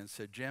looked at me and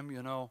said, Jim,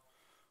 you know,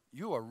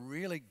 you are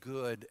really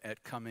good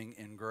at coming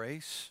in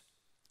grace.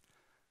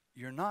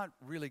 You're not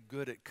really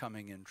good at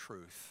coming in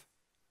truth.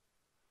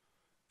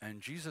 And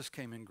Jesus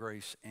came in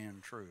grace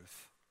and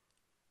truth.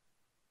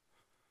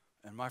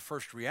 And my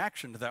first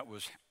reaction to that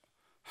was,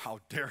 how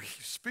dare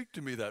he speak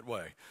to me that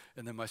way?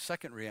 And then my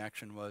second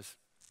reaction was,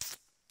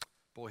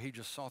 boy, he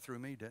just saw through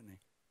me, didn't he?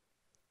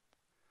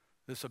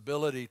 This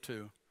ability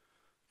to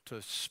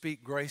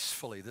speak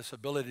gracefully, this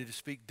ability to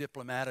speak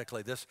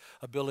diplomatically, this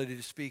ability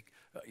to speak,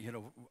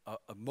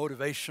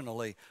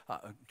 motivationally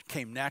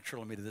came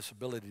naturally to me. To this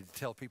ability to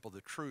tell people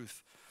the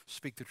truth,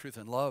 speak the truth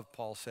in love,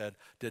 Paul said,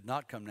 did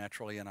not come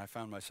naturally, and I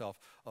found myself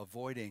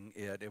avoiding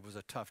it. It was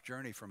a tough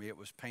journey for me. It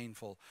was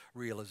painful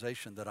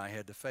realization that I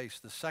had to face.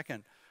 The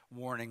second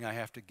warning I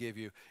have to give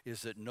you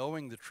is that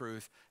knowing the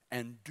truth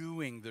and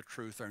doing the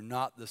truth are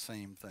not the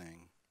same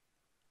thing.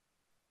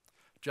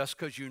 Just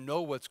because you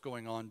know what's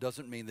going on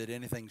doesn't mean that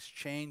anything's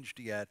changed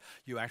yet.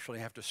 You actually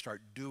have to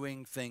start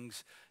doing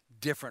things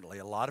differently.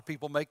 A lot of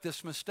people make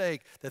this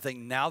mistake. They think,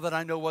 now that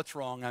I know what's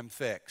wrong, I'm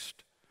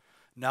fixed.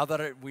 Now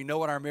that we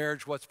know in our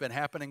marriage what's been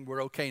happening,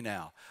 we're okay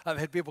now. I've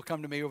had people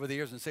come to me over the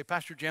years and say,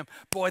 Pastor Jim,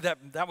 boy,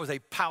 that was a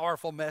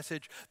powerful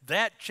message.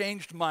 That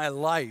changed my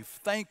life.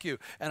 Thank you.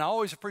 And I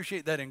always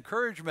appreciate that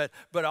encouragement,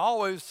 but I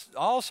always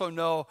also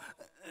know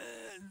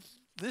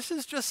this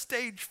is just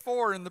stage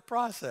 4 in the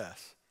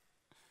process.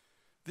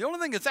 The only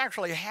thing that's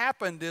actually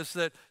happened is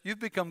that you've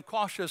become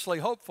cautiously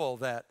hopeful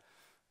that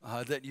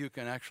you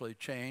can actually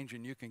change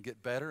and you can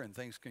get better and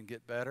things can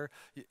get better.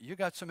 You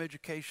got some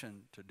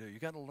education to do. You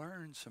got to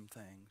learn some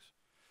things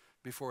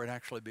before it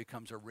actually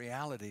becomes a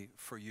reality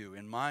for you.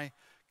 In my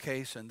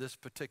case, in this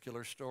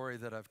particular story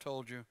that I've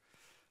told you,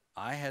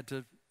 I had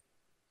to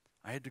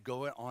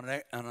go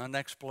on an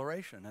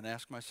exploration and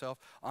ask myself,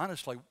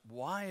 honestly,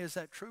 why is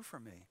that true for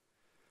me?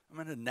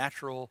 I'm in a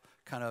natural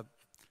kind of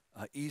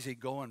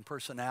easygoing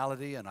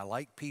personality, and I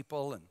like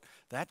people and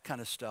that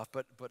kind of stuff.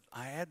 But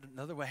I had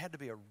to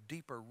be a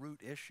deeper root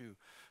issue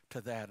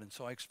to that, and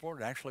so I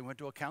explored it. I actually went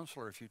to a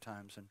counselor a few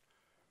times and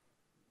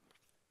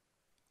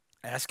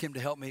asked him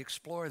to help me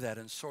explore that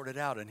and sort it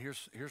out. And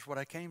here's what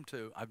I came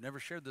to. I've never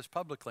shared this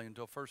publicly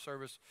until first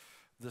service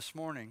this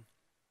morning,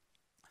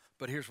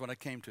 but here's what I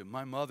came to.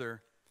 My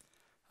mother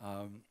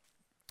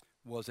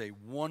was a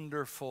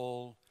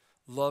wonderful,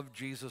 loved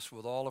Jesus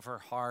with all of her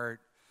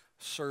heart,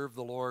 served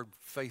the Lord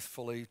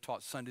faithfully,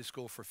 taught Sunday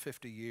school for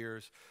 50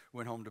 years,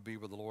 went home to be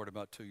with the Lord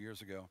about 2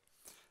 years ago.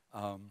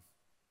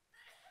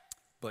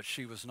 But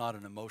she was not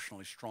an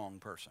emotionally strong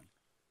person.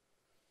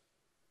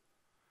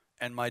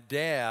 And my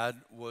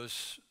dad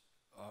was,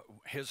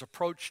 his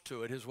approach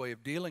to it, his way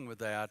of dealing with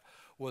that,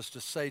 was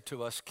to say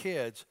to us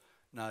kids,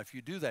 now if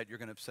you do that, you're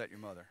going to upset your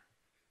mother.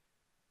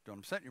 Don't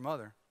upset your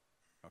mother.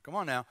 Oh, come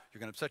on now, you're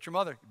going to upset your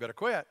mother. You better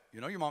quit.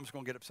 You know your mom's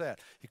going to get upset.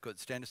 He couldn't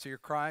stand to see her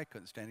cry,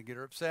 couldn't stand to get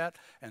her upset.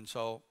 And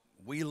so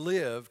we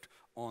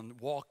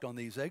walked on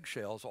these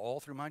eggshells all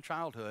through my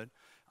childhood.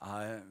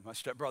 My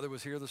stepbrother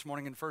was here this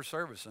morning in first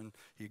service, and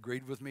he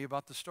agreed with me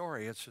about the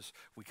story. It's just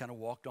we kind of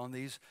walked on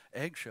these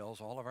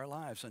eggshells all of our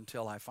lives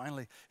until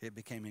it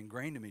became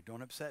ingrained in me,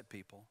 don't upset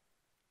people.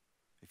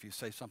 If you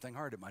say something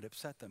hard, it might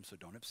upset them, so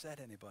don't upset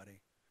anybody.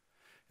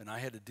 And I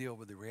had to deal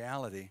with the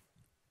reality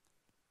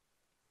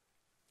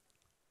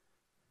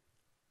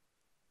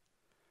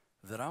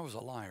that I was a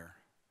liar.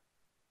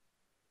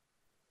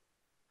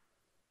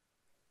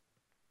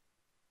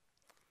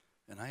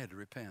 And I had to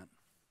repent.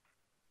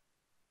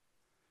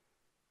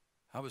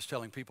 I was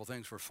telling people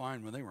things were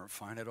fine when they weren't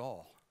fine at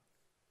all.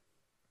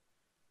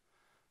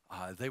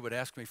 They would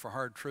ask me for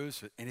hard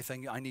truths.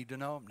 Anything I need to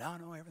know?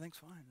 No, everything's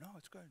fine. No,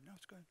 it's good. No,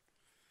 it's good.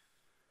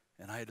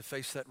 And I had to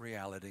face that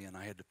reality, and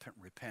I had to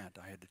repent.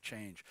 I had to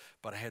change.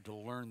 But I had to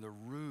learn the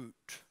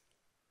root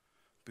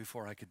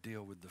before I could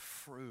deal with the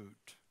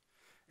fruit.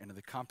 And in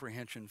the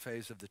comprehension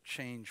phase of the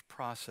change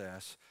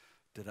process,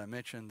 did I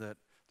mention that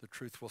the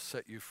truth will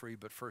set you free,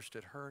 but first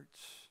it hurts?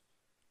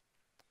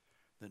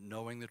 That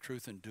knowing the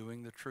truth and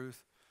doing the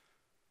truth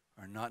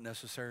are not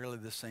necessarily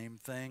the same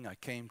thing. I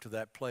came to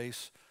that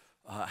place.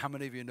 How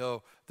many of you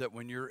know that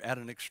when you're at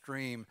an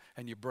extreme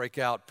and you break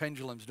out,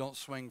 pendulums don't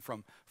swing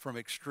from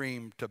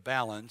extreme to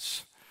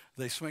balance.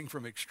 They swing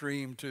from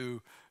extreme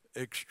to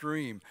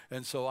extreme.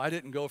 And so I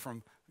didn't go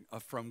from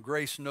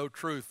grace, no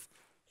truth,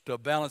 to a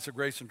balance of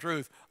grace and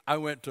truth. I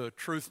went to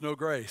truth, no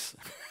grace.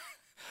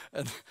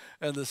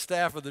 And the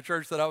staff of the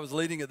church that I was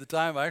leading at the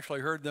time, I actually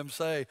heard them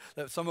say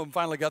that some of them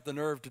finally got the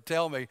nerve to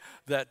tell me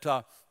that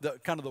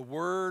the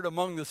word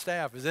among the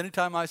staff is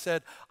anytime I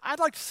said, I'd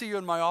like to see you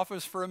in my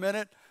office for a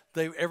minute,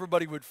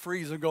 everybody would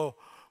freeze and go,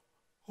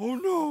 oh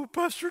no,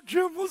 Pastor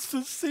Jim wants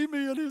to see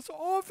me in his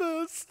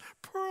office.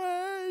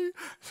 Pray.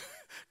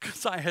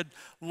 Because I had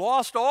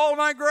lost all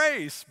my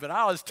grace, but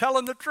I was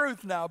telling the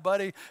truth now,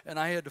 buddy, and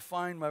I had to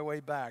find my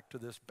way back to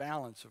this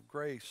balance of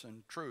grace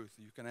and truth.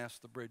 You can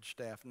ask the bridge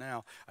staff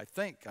now. I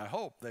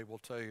hope they will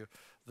tell you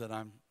that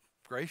I'm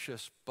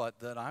gracious,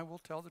 but that I will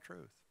tell the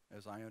truth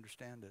as I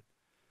understand it,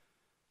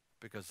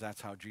 because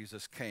that's how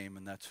Jesus came,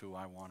 and that's who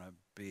I want to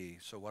be.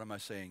 So what am I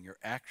saying? Your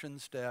action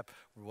step,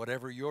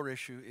 whatever your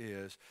issue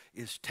is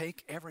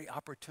take every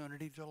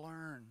opportunity to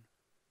learn.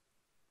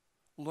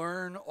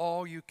 Learn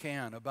all you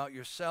can about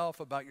yourself,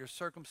 about your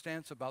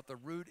circumstance, about the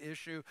root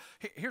issue.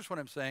 Here's what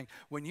I'm saying.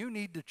 When you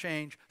need to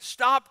change,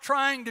 stop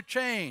trying to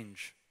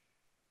change.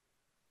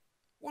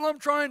 Well, I'm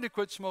trying to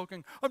quit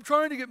smoking. I'm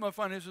trying to get my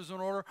finances in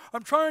order.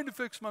 I'm trying to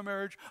fix my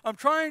marriage. I'm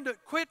trying to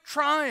quit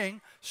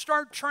trying.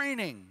 Start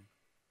training.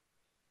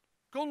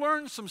 Go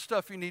learn some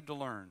stuff you need to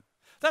learn.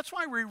 That's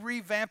why we're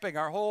revamping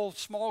our whole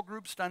small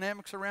groups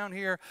dynamics around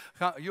here.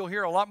 You'll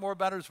hear a lot more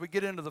about it as we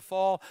get into the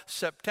fall.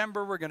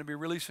 September, we're going to be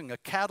releasing a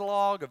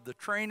catalog of the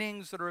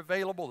trainings that are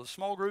available, the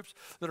small groups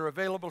that are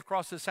available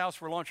across this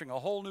house. We're launching a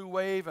whole new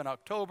wave in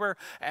October.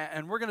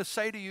 And we're going to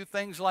say to you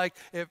things like,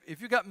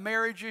 if you got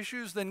marriage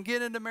issues, then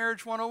get into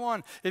Marriage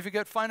 101. If you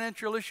got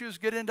financial issues,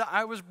 get into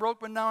I was broke,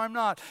 but now I'm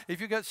not.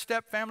 If you got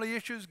step family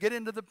issues, get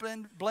into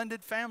the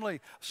blended family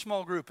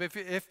small group.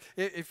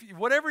 If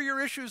whatever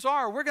your issues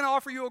are, we're going to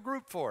offer you a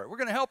group for it. We're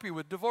going to help you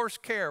with divorce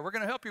care. We're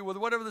going to help you with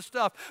whatever the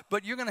stuff,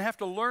 but you're going to have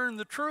to learn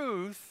the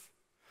truth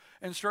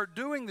and start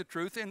doing the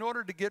truth in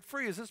order to get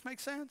free. Does this make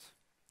sense?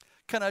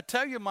 Can I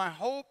tell you my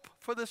hope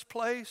for this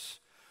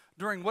place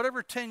during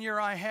whatever tenure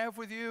I have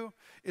with you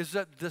is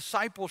that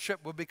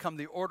discipleship will become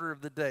the order of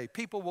the day.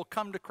 People will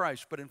come to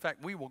Christ, but in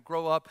fact, we will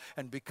grow up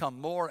and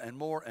become more and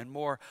more and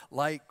more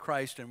like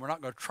Christ, and we're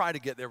not going to try to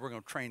get there. We're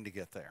going to train to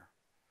get there.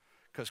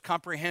 Because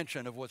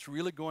comprehension of what's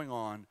really going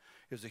on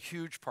is a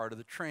huge part of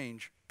the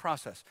change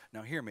process.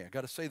 Now hear me, I've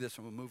got to say this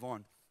and we'll move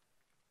on.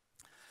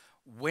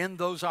 When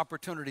those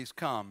opportunities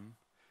come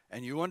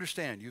and you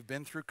understand you've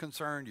been through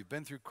concern, you've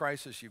been through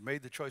crisis, you've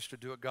made the choice to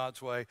do it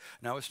God's way,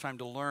 now it's time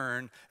to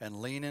learn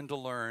and lean in to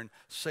learn.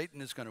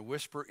 Satan is going to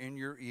whisper in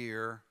your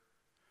ear,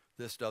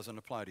 this doesn't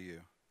apply to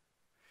you.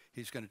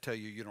 He's going to tell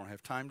you you don't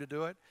have time to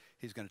do it.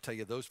 He's going to tell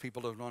you those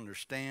people don't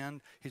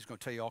understand. He's going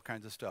to tell you all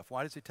kinds of stuff.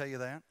 Why does he tell you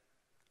that?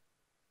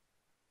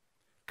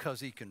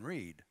 Because he can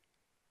read.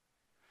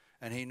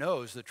 And he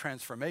knows that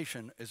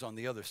transformation is on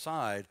the other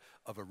side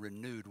of a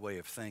renewed way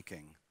of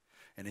thinking.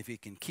 And if he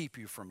can keep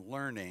you from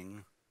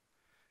learning,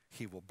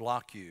 he will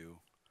block you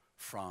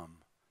from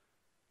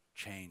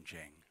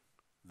changing.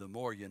 The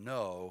more you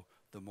know,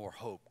 the more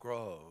hope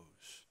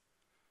grows.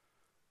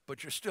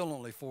 But you're still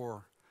only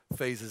 4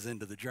 phases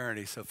into the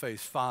journey. So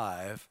phase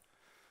 5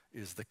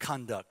 is the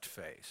conduct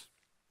phase.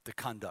 The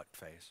conduct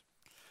phase.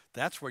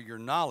 That's where your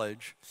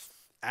knowledge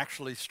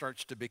actually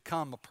starts to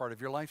become a part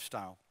of your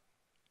lifestyle.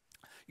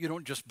 You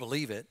don't just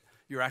believe it,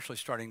 you're actually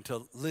starting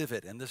to live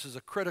it. And this is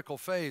a critical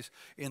phase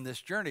in this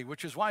journey,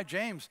 which is why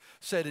James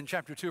said in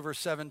chapter 2, verse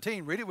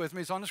 17, read it with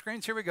me, it's on the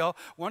screens, here we go.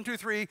 1, 2,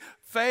 3,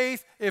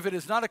 faith, if it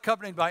is not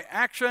accompanied by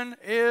action,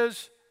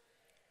 is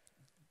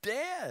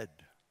dead.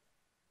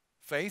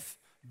 Faith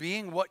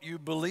being what you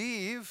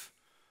believe,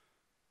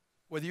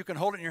 whether you can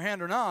hold it in your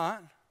hand or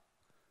not.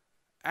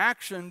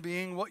 Action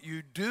being what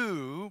you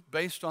do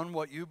based on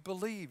what you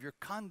believe. Your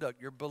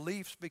conduct, your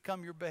beliefs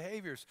become your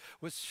behaviors,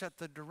 which set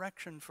the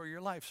direction for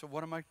your life. So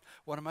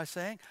what am I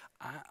saying?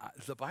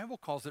 The Bible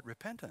calls it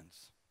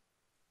repentance.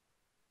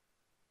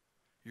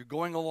 You're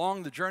going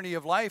along the journey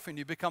of life and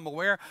you become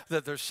aware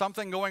that there's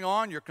something going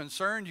on. You're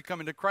concerned. You come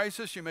into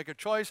crisis. You make a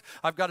choice.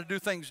 I've got to do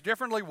things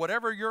differently.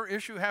 Whatever your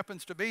issue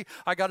happens to be,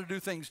 I got to do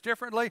things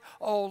differently.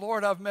 Oh,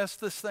 Lord, I've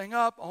messed this thing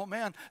up. Oh,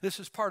 man, this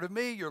is part of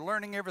me. You're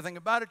learning everything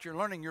about it. You're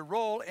learning your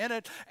role in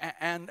it.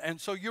 And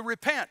so you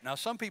repent. Now,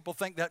 some people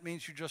think that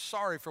means you're just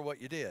sorry for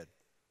what you did.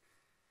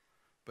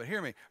 But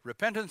hear me.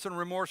 Repentance and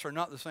remorse are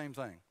not the same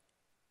thing.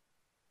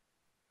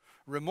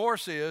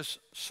 Remorse is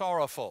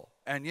sorrowful.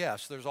 And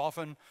yes, there's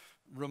often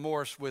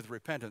remorse with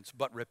repentance.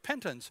 But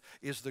repentance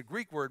is the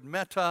Greek word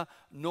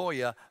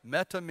metanoia,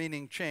 meta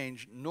meaning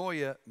change,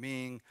 noia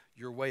meaning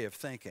your way of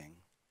thinking.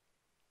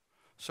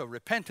 So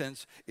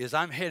repentance is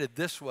I'm headed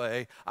this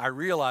way, I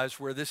realize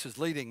where this is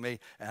leading me,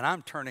 and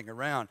I'm turning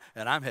around,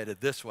 and I'm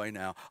headed this way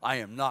now. I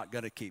am not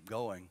going to keep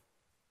going.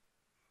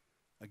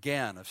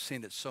 Again, I've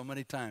seen it so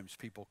many times.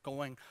 People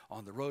going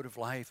on the road of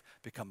life,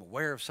 become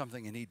aware of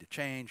something and need to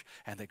change,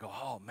 and they go,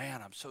 oh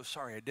man, I'm so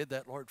sorry I did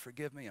that. Lord,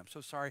 forgive me. I'm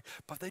so sorry.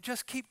 But they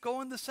just keep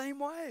going the same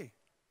way.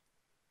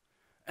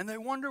 And they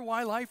wonder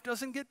why life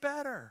doesn't get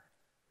better.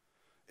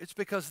 It's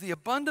because the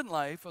abundant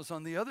life is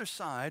on the other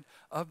side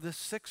of this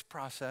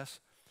six-phase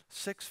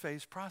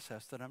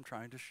process that I'm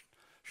trying to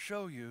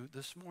show you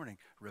this morning.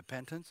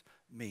 Repentance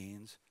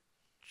means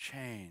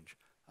change.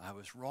 I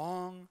was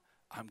wrong.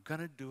 I'm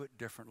going to do it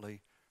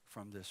differently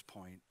from this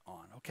point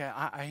on. Okay,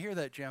 I hear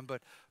that, Jim,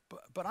 but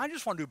I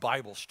just want to do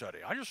Bible study.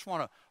 I just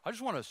want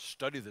to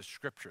study the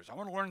scriptures. I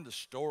want to learn the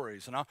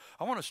stories, and I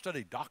want to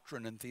study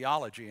doctrine and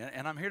theology.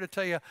 And I'm here to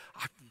tell you,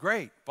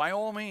 great, by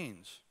all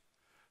means,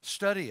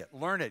 study it,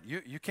 learn it.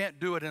 You can't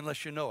do it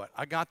unless you know it.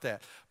 I got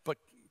that. But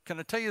can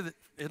I tell you that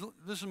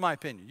this is my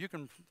opinion. You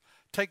can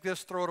take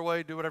this, throw it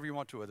away, do whatever you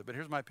want to with it. But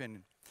here's my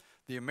opinion.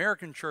 The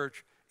American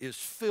church is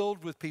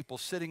filled with people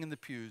sitting in the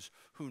pews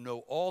who know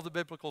all the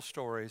biblical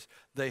stories.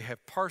 They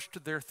have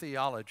parsed their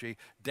theology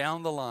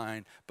down the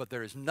line, but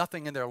there is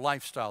nothing in their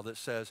lifestyle that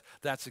says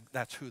that's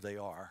who they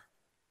are.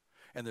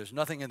 And there's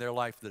nothing in their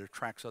life that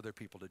attracts other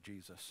people to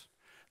Jesus.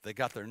 They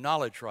got their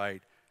knowledge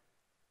right,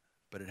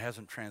 but it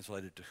hasn't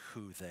translated to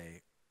who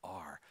they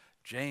are.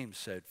 James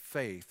said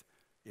faith,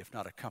 if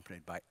not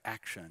accompanied by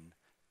action,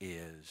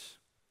 is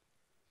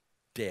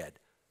dead.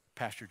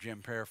 Pastor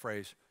Jim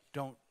paraphrased,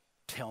 don't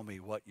tell me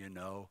what you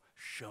know,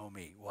 show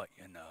me what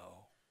you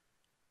know.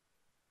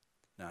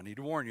 Now, I need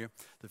to warn you,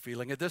 the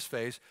feeling at this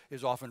phase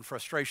is often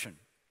frustration.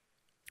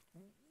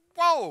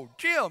 Whoa,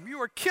 Jim,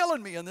 you are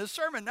killing me in this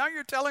sermon. Now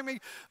you're telling me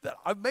that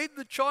I've made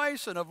the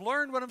choice and I've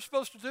learned what I'm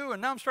supposed to do,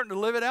 and now I'm starting to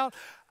live it out,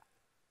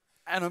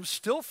 and I'm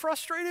still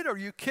frustrated? Are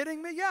you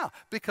kidding me? Yeah,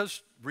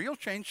 because real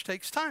change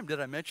takes time. Did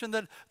I mention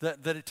that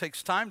it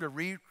takes time to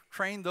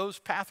retrain those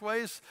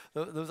pathways,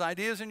 those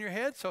ideas in your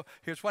head? So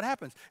here's what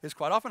happens. Is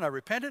quite often I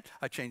repented,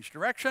 I change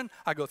direction,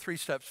 I go 3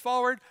 steps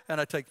forward, and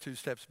I take 2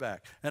 steps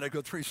back. And I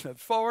go 3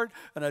 steps forward,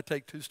 and I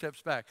take 2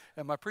 steps back.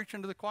 Am I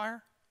preaching to the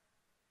choir?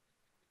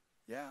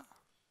 Yeah.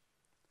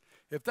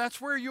 If that's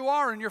where you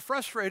are and you're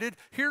frustrated,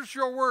 here's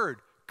your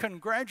word.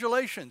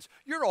 Congratulations.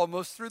 You're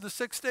almost through the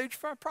 6-stage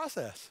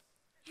process.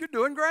 You're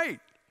doing great.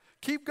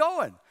 Keep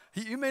going.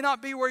 You may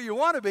not be where you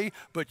want to be,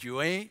 but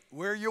you ain't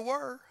where you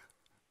were.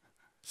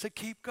 So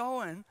keep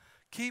going.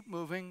 Keep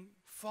moving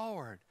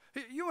forward.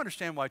 You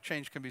understand why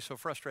change can be so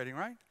frustrating,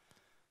 right?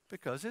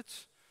 Because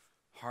it's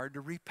hard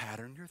to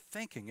repattern your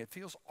thinking. It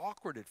feels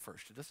awkward at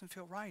first. It doesn't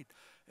feel right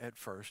at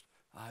first.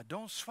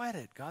 Don't sweat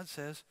it. God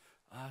says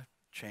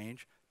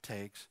change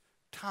takes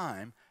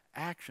time.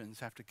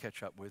 Actions have to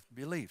catch up with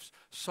beliefs.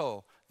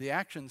 So the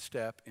action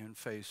step in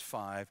phase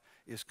 5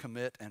 is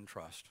commit and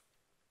trust.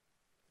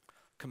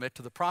 Commit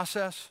to the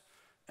process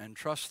and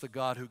trust the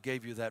God who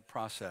gave you that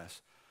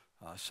process.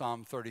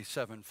 Psalm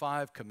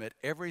 37:5, commit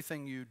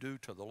everything you do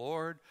to the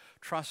Lord.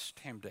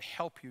 Trust him to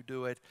help you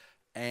do it,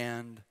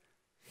 and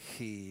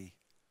he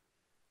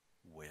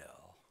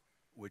will.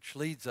 Which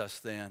leads us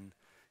then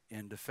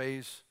into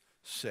phase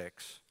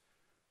 6,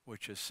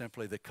 which is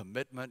simply the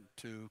commitment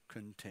to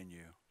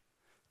continue.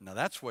 Now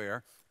that's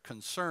where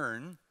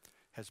concern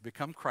has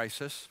become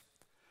crisis,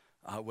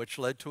 which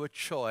led to a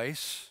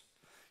choice.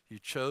 You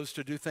chose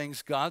to do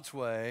things God's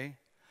way,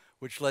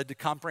 which led to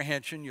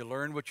comprehension. You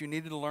learned what you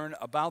needed to learn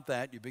about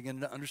that. You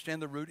begin to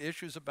understand the root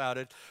issues about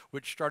it,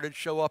 which started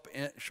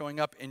showing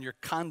up in your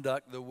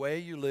conduct, the way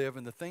you live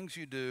and the things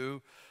you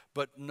do.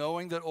 But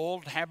knowing that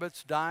old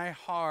habits die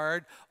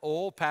hard,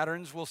 old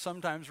patterns will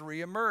sometimes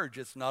reemerge.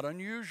 It's not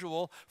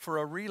unusual for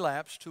a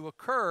relapse to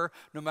occur,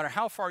 no matter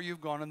how far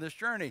you've gone on this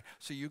journey.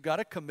 So you've got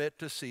to commit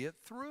to see it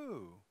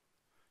through.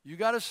 You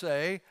got to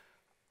say,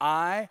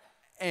 I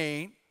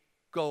ain't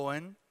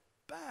going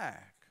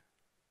back.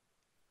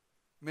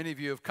 Many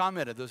of you have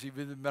commented, those of you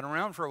who've been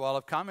around for a while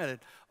have commented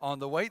on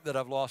the weight that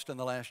I've lost in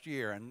the last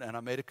year. And I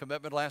made a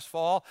commitment last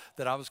fall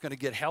that I was going to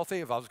get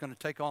healthy. If I was going to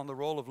take on the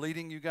role of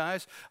leading you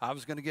guys, I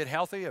was going to get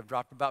healthy. I've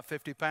dropped about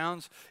 50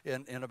 pounds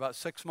in about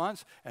 6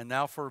 months. And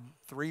now for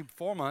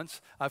 3-4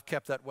 months, I've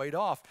kept that weight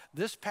off.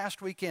 This past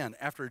weekend,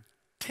 after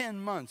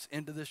 10 months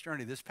into this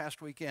journey, this past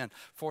weekend,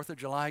 4th of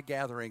July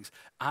gatherings,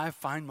 I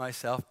find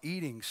myself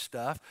eating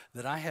stuff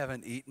that I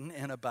haven't eaten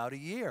in about a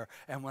year.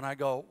 And when I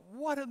go,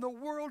 what in the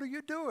world are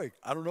you doing?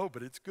 I don't know,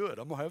 but it's good.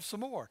 I'm going to have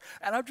some more.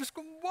 And I'm just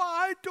going,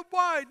 why?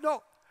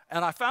 No.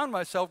 And I found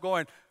myself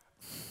going,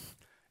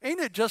 ain't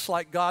it just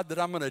like God that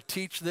I'm going to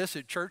teach this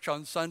at church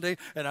on Sunday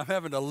and I'm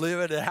having to live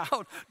it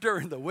out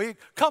during the week?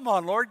 Come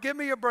on, Lord, give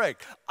me a break.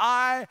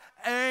 I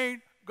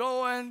ain't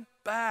going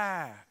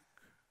back.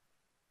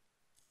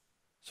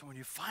 So when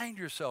you find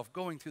yourself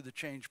going through the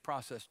change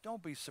process,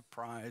 don't be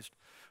surprised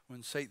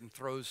when Satan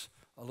throws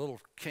a little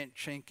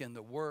chink in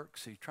the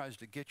works. He tries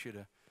to get you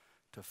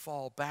to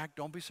fall back.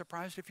 Don't be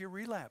surprised if you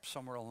relapse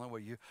somewhere along the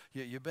way.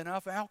 You've been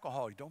off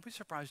alcohol. Don't be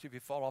surprised if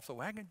you fall off the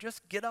wagon.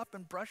 Just get up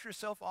and brush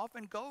yourself off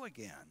and go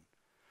again.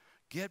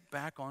 Get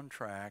back on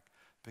track,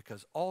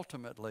 because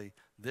ultimately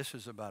this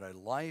is about a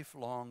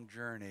lifelong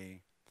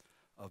journey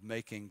of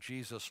making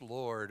Jesus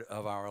Lord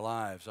of our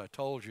lives. I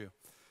told you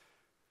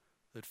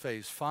that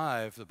phase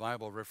 5, the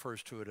Bible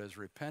refers to it as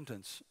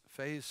repentance.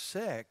 Phase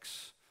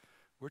 6,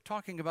 we're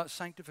talking about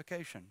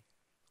sanctification.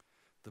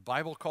 The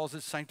Bible calls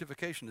it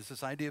sanctification. It's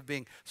this idea of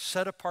being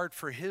set apart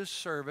for His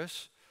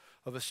service,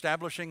 of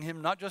establishing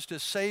Him not just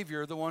as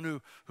Savior, the one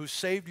who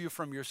saved you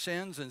from your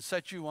sins and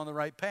set you on the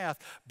right path,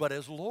 but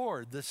as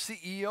Lord, the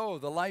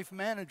CEO, the life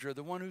manager,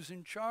 the one who's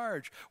in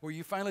charge, where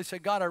you finally say,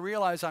 God, I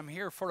realize I'm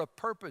here for a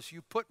purpose.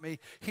 You put me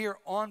here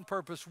on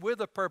purpose, with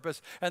a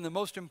purpose, and the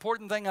most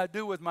important thing I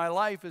do with my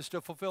life is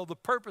to fulfill the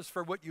purpose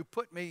for what you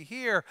put me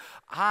here.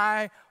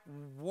 I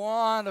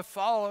want to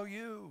follow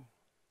you.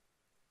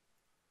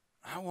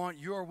 I want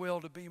your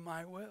will to be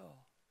my will.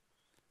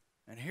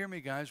 And hear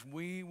me, guys,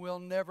 we will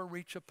never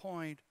reach a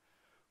point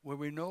where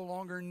we no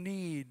longer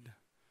need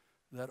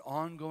that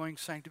ongoing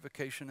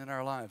sanctification in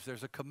our lives.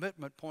 There's a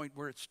commitment point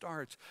where it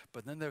starts,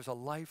 but then there's a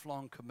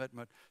lifelong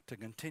commitment to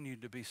continue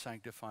to be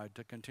sanctified,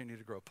 to continue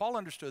to grow. Paul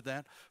understood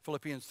that.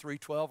 Philippians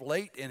 3:12,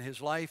 late in his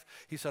life,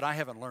 he said, I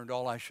haven't learned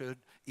all I should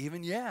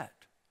even yet,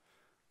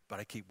 but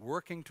I keep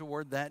working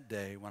toward that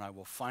day when I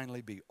will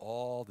finally be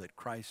all that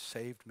Christ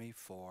saved me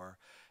for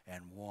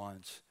and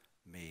wants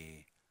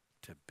me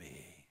to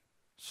be.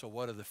 So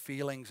what are the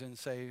feelings in,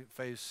 say,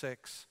 phase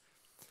 6?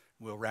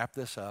 We'll wrap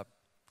this up.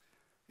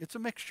 It's a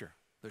mixture.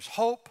 There's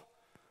hope,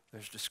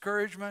 there's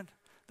discouragement,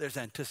 there's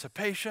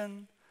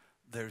anticipation,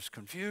 there's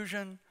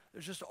confusion.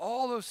 There's just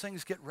all those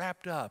things get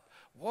wrapped up.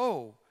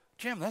 Whoa,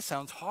 Jim, that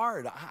sounds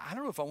hard. I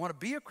don't know if I want to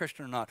be a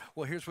Christian or not.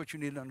 Well, here's what you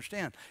need to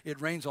understand. It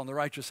rains on the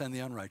righteous and the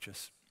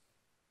unrighteous.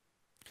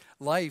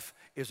 Life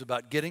is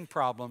about getting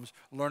problems,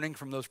 learning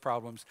from those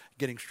problems,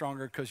 getting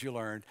stronger because you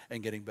learned,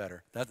 and getting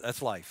better.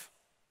 That's life.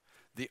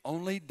 The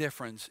only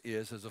difference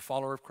is, as a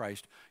follower of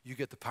Christ, you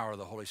get the power of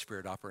the Holy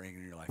Spirit operating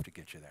in your life to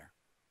get you there.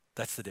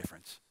 That's the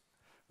difference.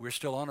 We're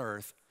still on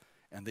earth,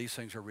 and these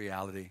things are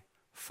reality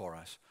for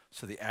us.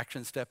 So the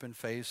action step in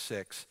phase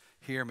 6,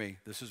 hear me.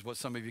 This is what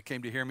some of you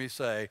came to hear me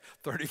say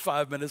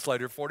 35 minutes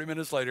later, 40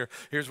 minutes later.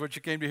 Here's what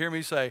you came to hear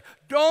me say.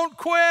 Don't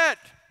quit.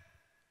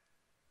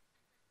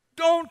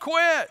 Don't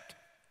quit.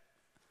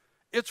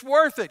 It's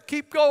worth it.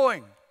 Keep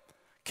going.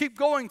 Keep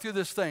going through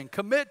this thing.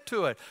 Commit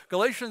to it.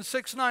 Galatians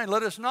 6:9,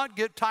 let us not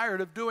get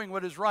tired of doing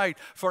what is right,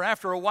 for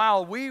after a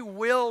while we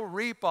will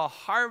reap a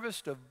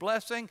harvest of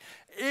blessing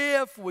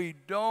if we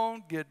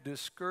don't get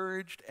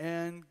discouraged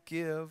and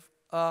give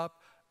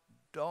up.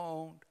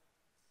 Don't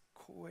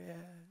quit.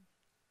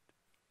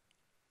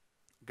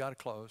 Got to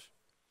close.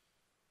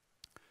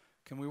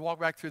 Can we walk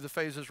back through the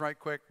phases right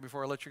quick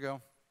before I let you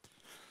go?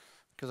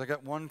 Because I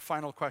got one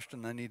final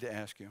question I need to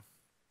ask you.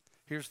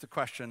 Here's the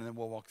question, and then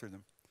we'll walk through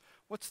them.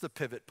 What's the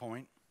pivot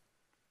point?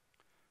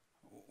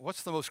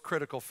 What's the most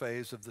critical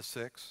phase of the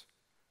 6?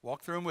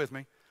 Walk through them with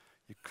me.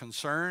 You're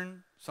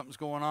concerned, something's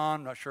going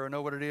on, not sure I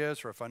know what it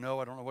is, or if I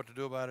know, I don't know what to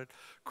do about it.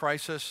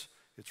 Crisis,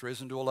 it's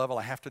risen to a level,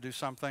 I have to do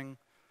something.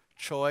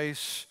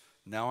 Choice,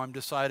 now I'm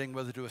deciding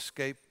whether to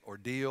escape or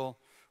deal.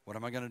 What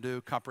am I going to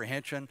do?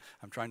 Comprehension,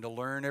 I'm trying to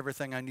learn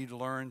everything I need to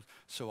learn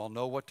so I'll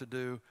know what to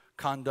do.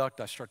 Conduct,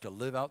 I start to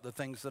live out the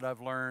things that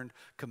I've learned.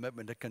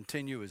 Commitment to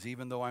continue is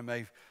even though I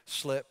may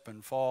slip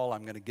and fall,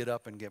 I'm going to get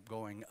up and get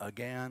going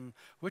again.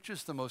 Which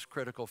is the most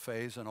critical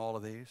phase in all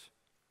of these?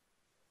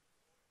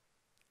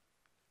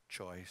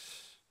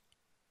 Choice.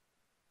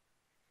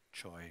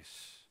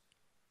 choice.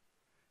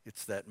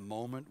 It's that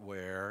moment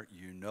where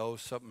you know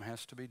something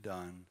has to be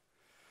done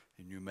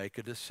and you make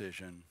a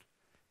decision.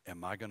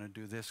 Am I going to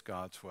do this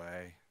God's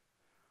way,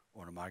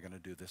 or am I going to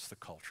do this the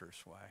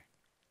culture's way?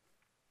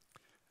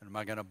 And am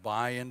I going to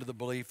buy into the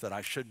belief that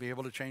I should be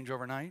able to change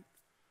overnight,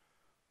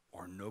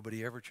 or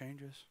nobody ever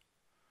changes?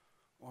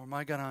 Or am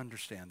I going to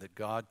understand that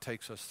God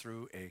takes us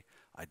through a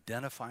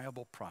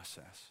identifiable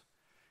process,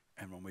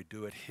 and when we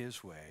do it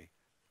his way,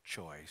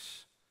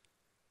 choice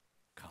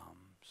comes?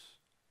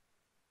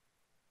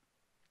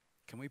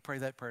 Can we pray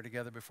that prayer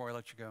together before I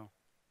let you go?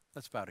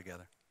 Let's bow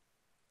together.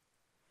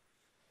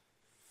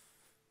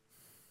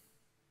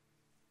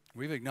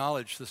 We've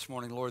acknowledged this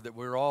morning, Lord, that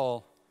we're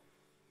all,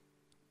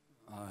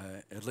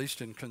 at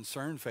least in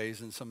concern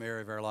phase in some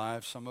area of our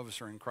lives. Some of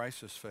us are in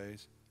crisis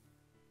phase,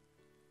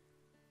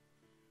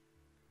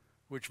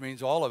 which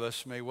means all of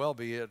us may well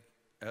be at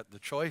the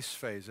choice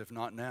phase. If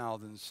not now,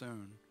 then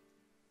soon.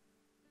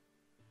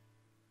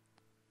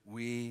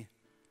 We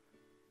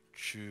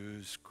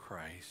choose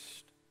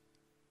Christ.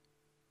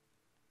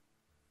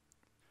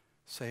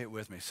 Say it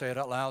with me. Say it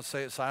out loud.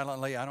 Say it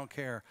silently. I don't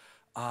care.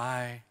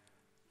 I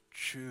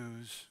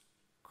choose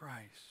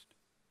Christ.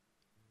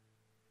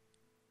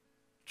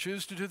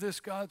 Choose to do this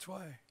God's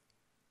way.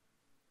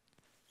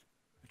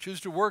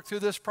 Choose to work through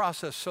this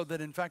process so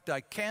that, in fact,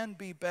 I can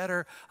be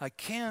better. I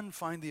can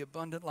find the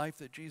abundant life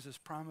that Jesus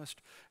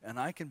promised, and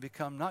I can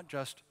become not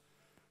just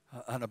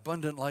an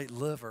abundant life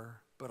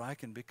liver, but I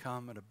can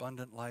become an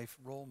abundant life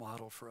role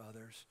model for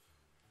others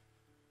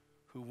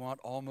who want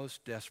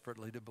almost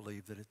desperately to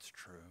believe that it's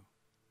true.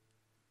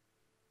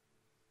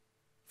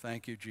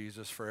 Thank you,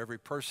 Jesus, for every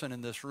person in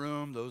this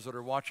room, those that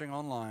are watching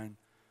online.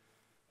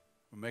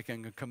 We're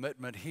making a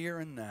commitment here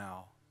and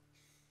now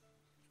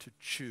to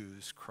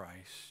choose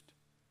Christ.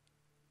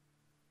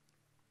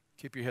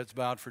 Keep your heads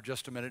bowed for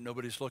just a minute.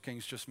 Nobody's looking.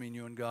 It's just me and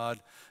you and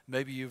God.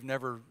 Maybe you've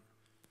never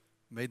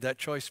made that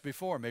choice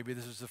before. Maybe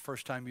this is the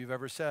first time you've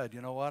ever said, you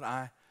know what,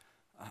 I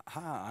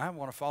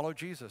want to follow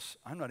Jesus.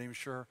 I'm not even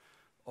sure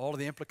all of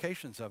the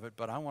implications of it,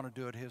 but I want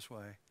to do it his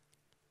way.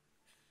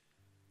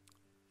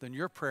 Then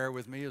your prayer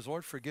with me is,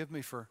 Lord, forgive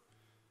me for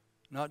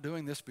not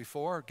doing this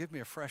before. Give me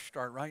a fresh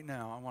start right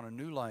now. I want a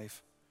new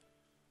life.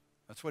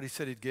 That's what he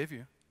said he'd give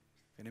you.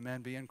 If any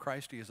man be in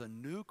Christ, he is a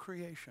new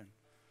creation.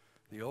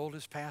 The old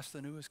is past,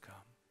 the new has come.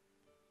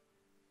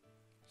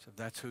 So if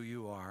that's who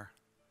you are,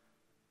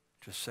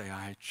 just say,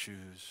 I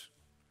choose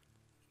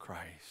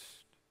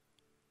Christ.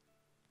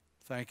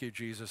 Thank you,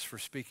 Jesus, for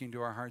speaking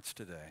to our hearts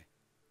today,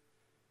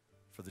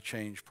 for the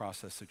change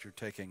process that you're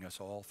taking us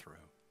all through.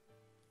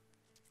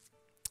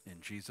 In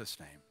Jesus'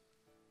 name,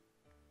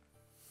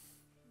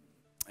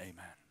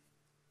 amen.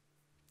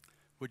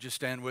 Would you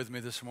stand with me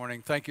this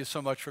morning? Thank you so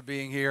much for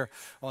being here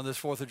on this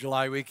 4th of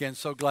July weekend.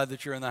 So glad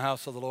that you're in the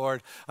house of the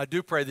Lord. I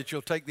do pray that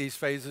you'll take these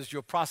phases,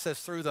 you'll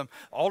process through them.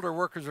 Altar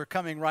workers are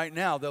coming right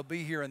now. They'll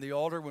be here in the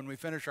altar when we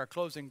finish our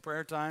closing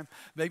prayer time.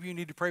 Maybe you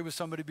need to pray with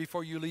somebody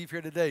before you leave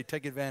here today.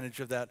 Take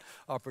advantage of that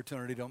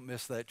opportunity. Don't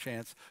miss that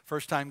chance.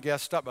 First-time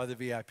guests, stop by the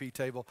VIP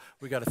table.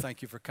 We got to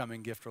thank you for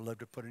coming. Gift or live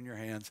to put in your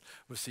hands.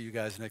 We'll see you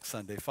guys next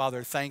Sunday.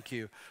 Father, thank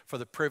you for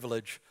the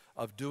privilege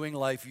of doing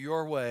life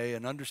your way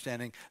and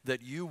understanding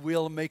that you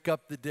will make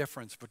up the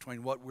difference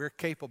between what we're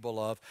capable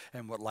of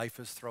and what life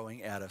is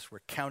throwing at us. We're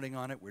counting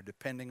on it. We're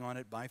depending on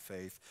it by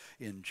faith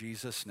in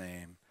Jesus'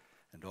 name.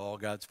 And all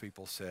God's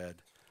people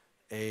said,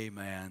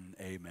 amen,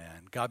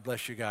 amen. God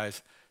bless you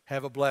guys.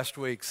 Have a blessed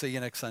week. See you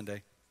next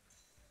Sunday.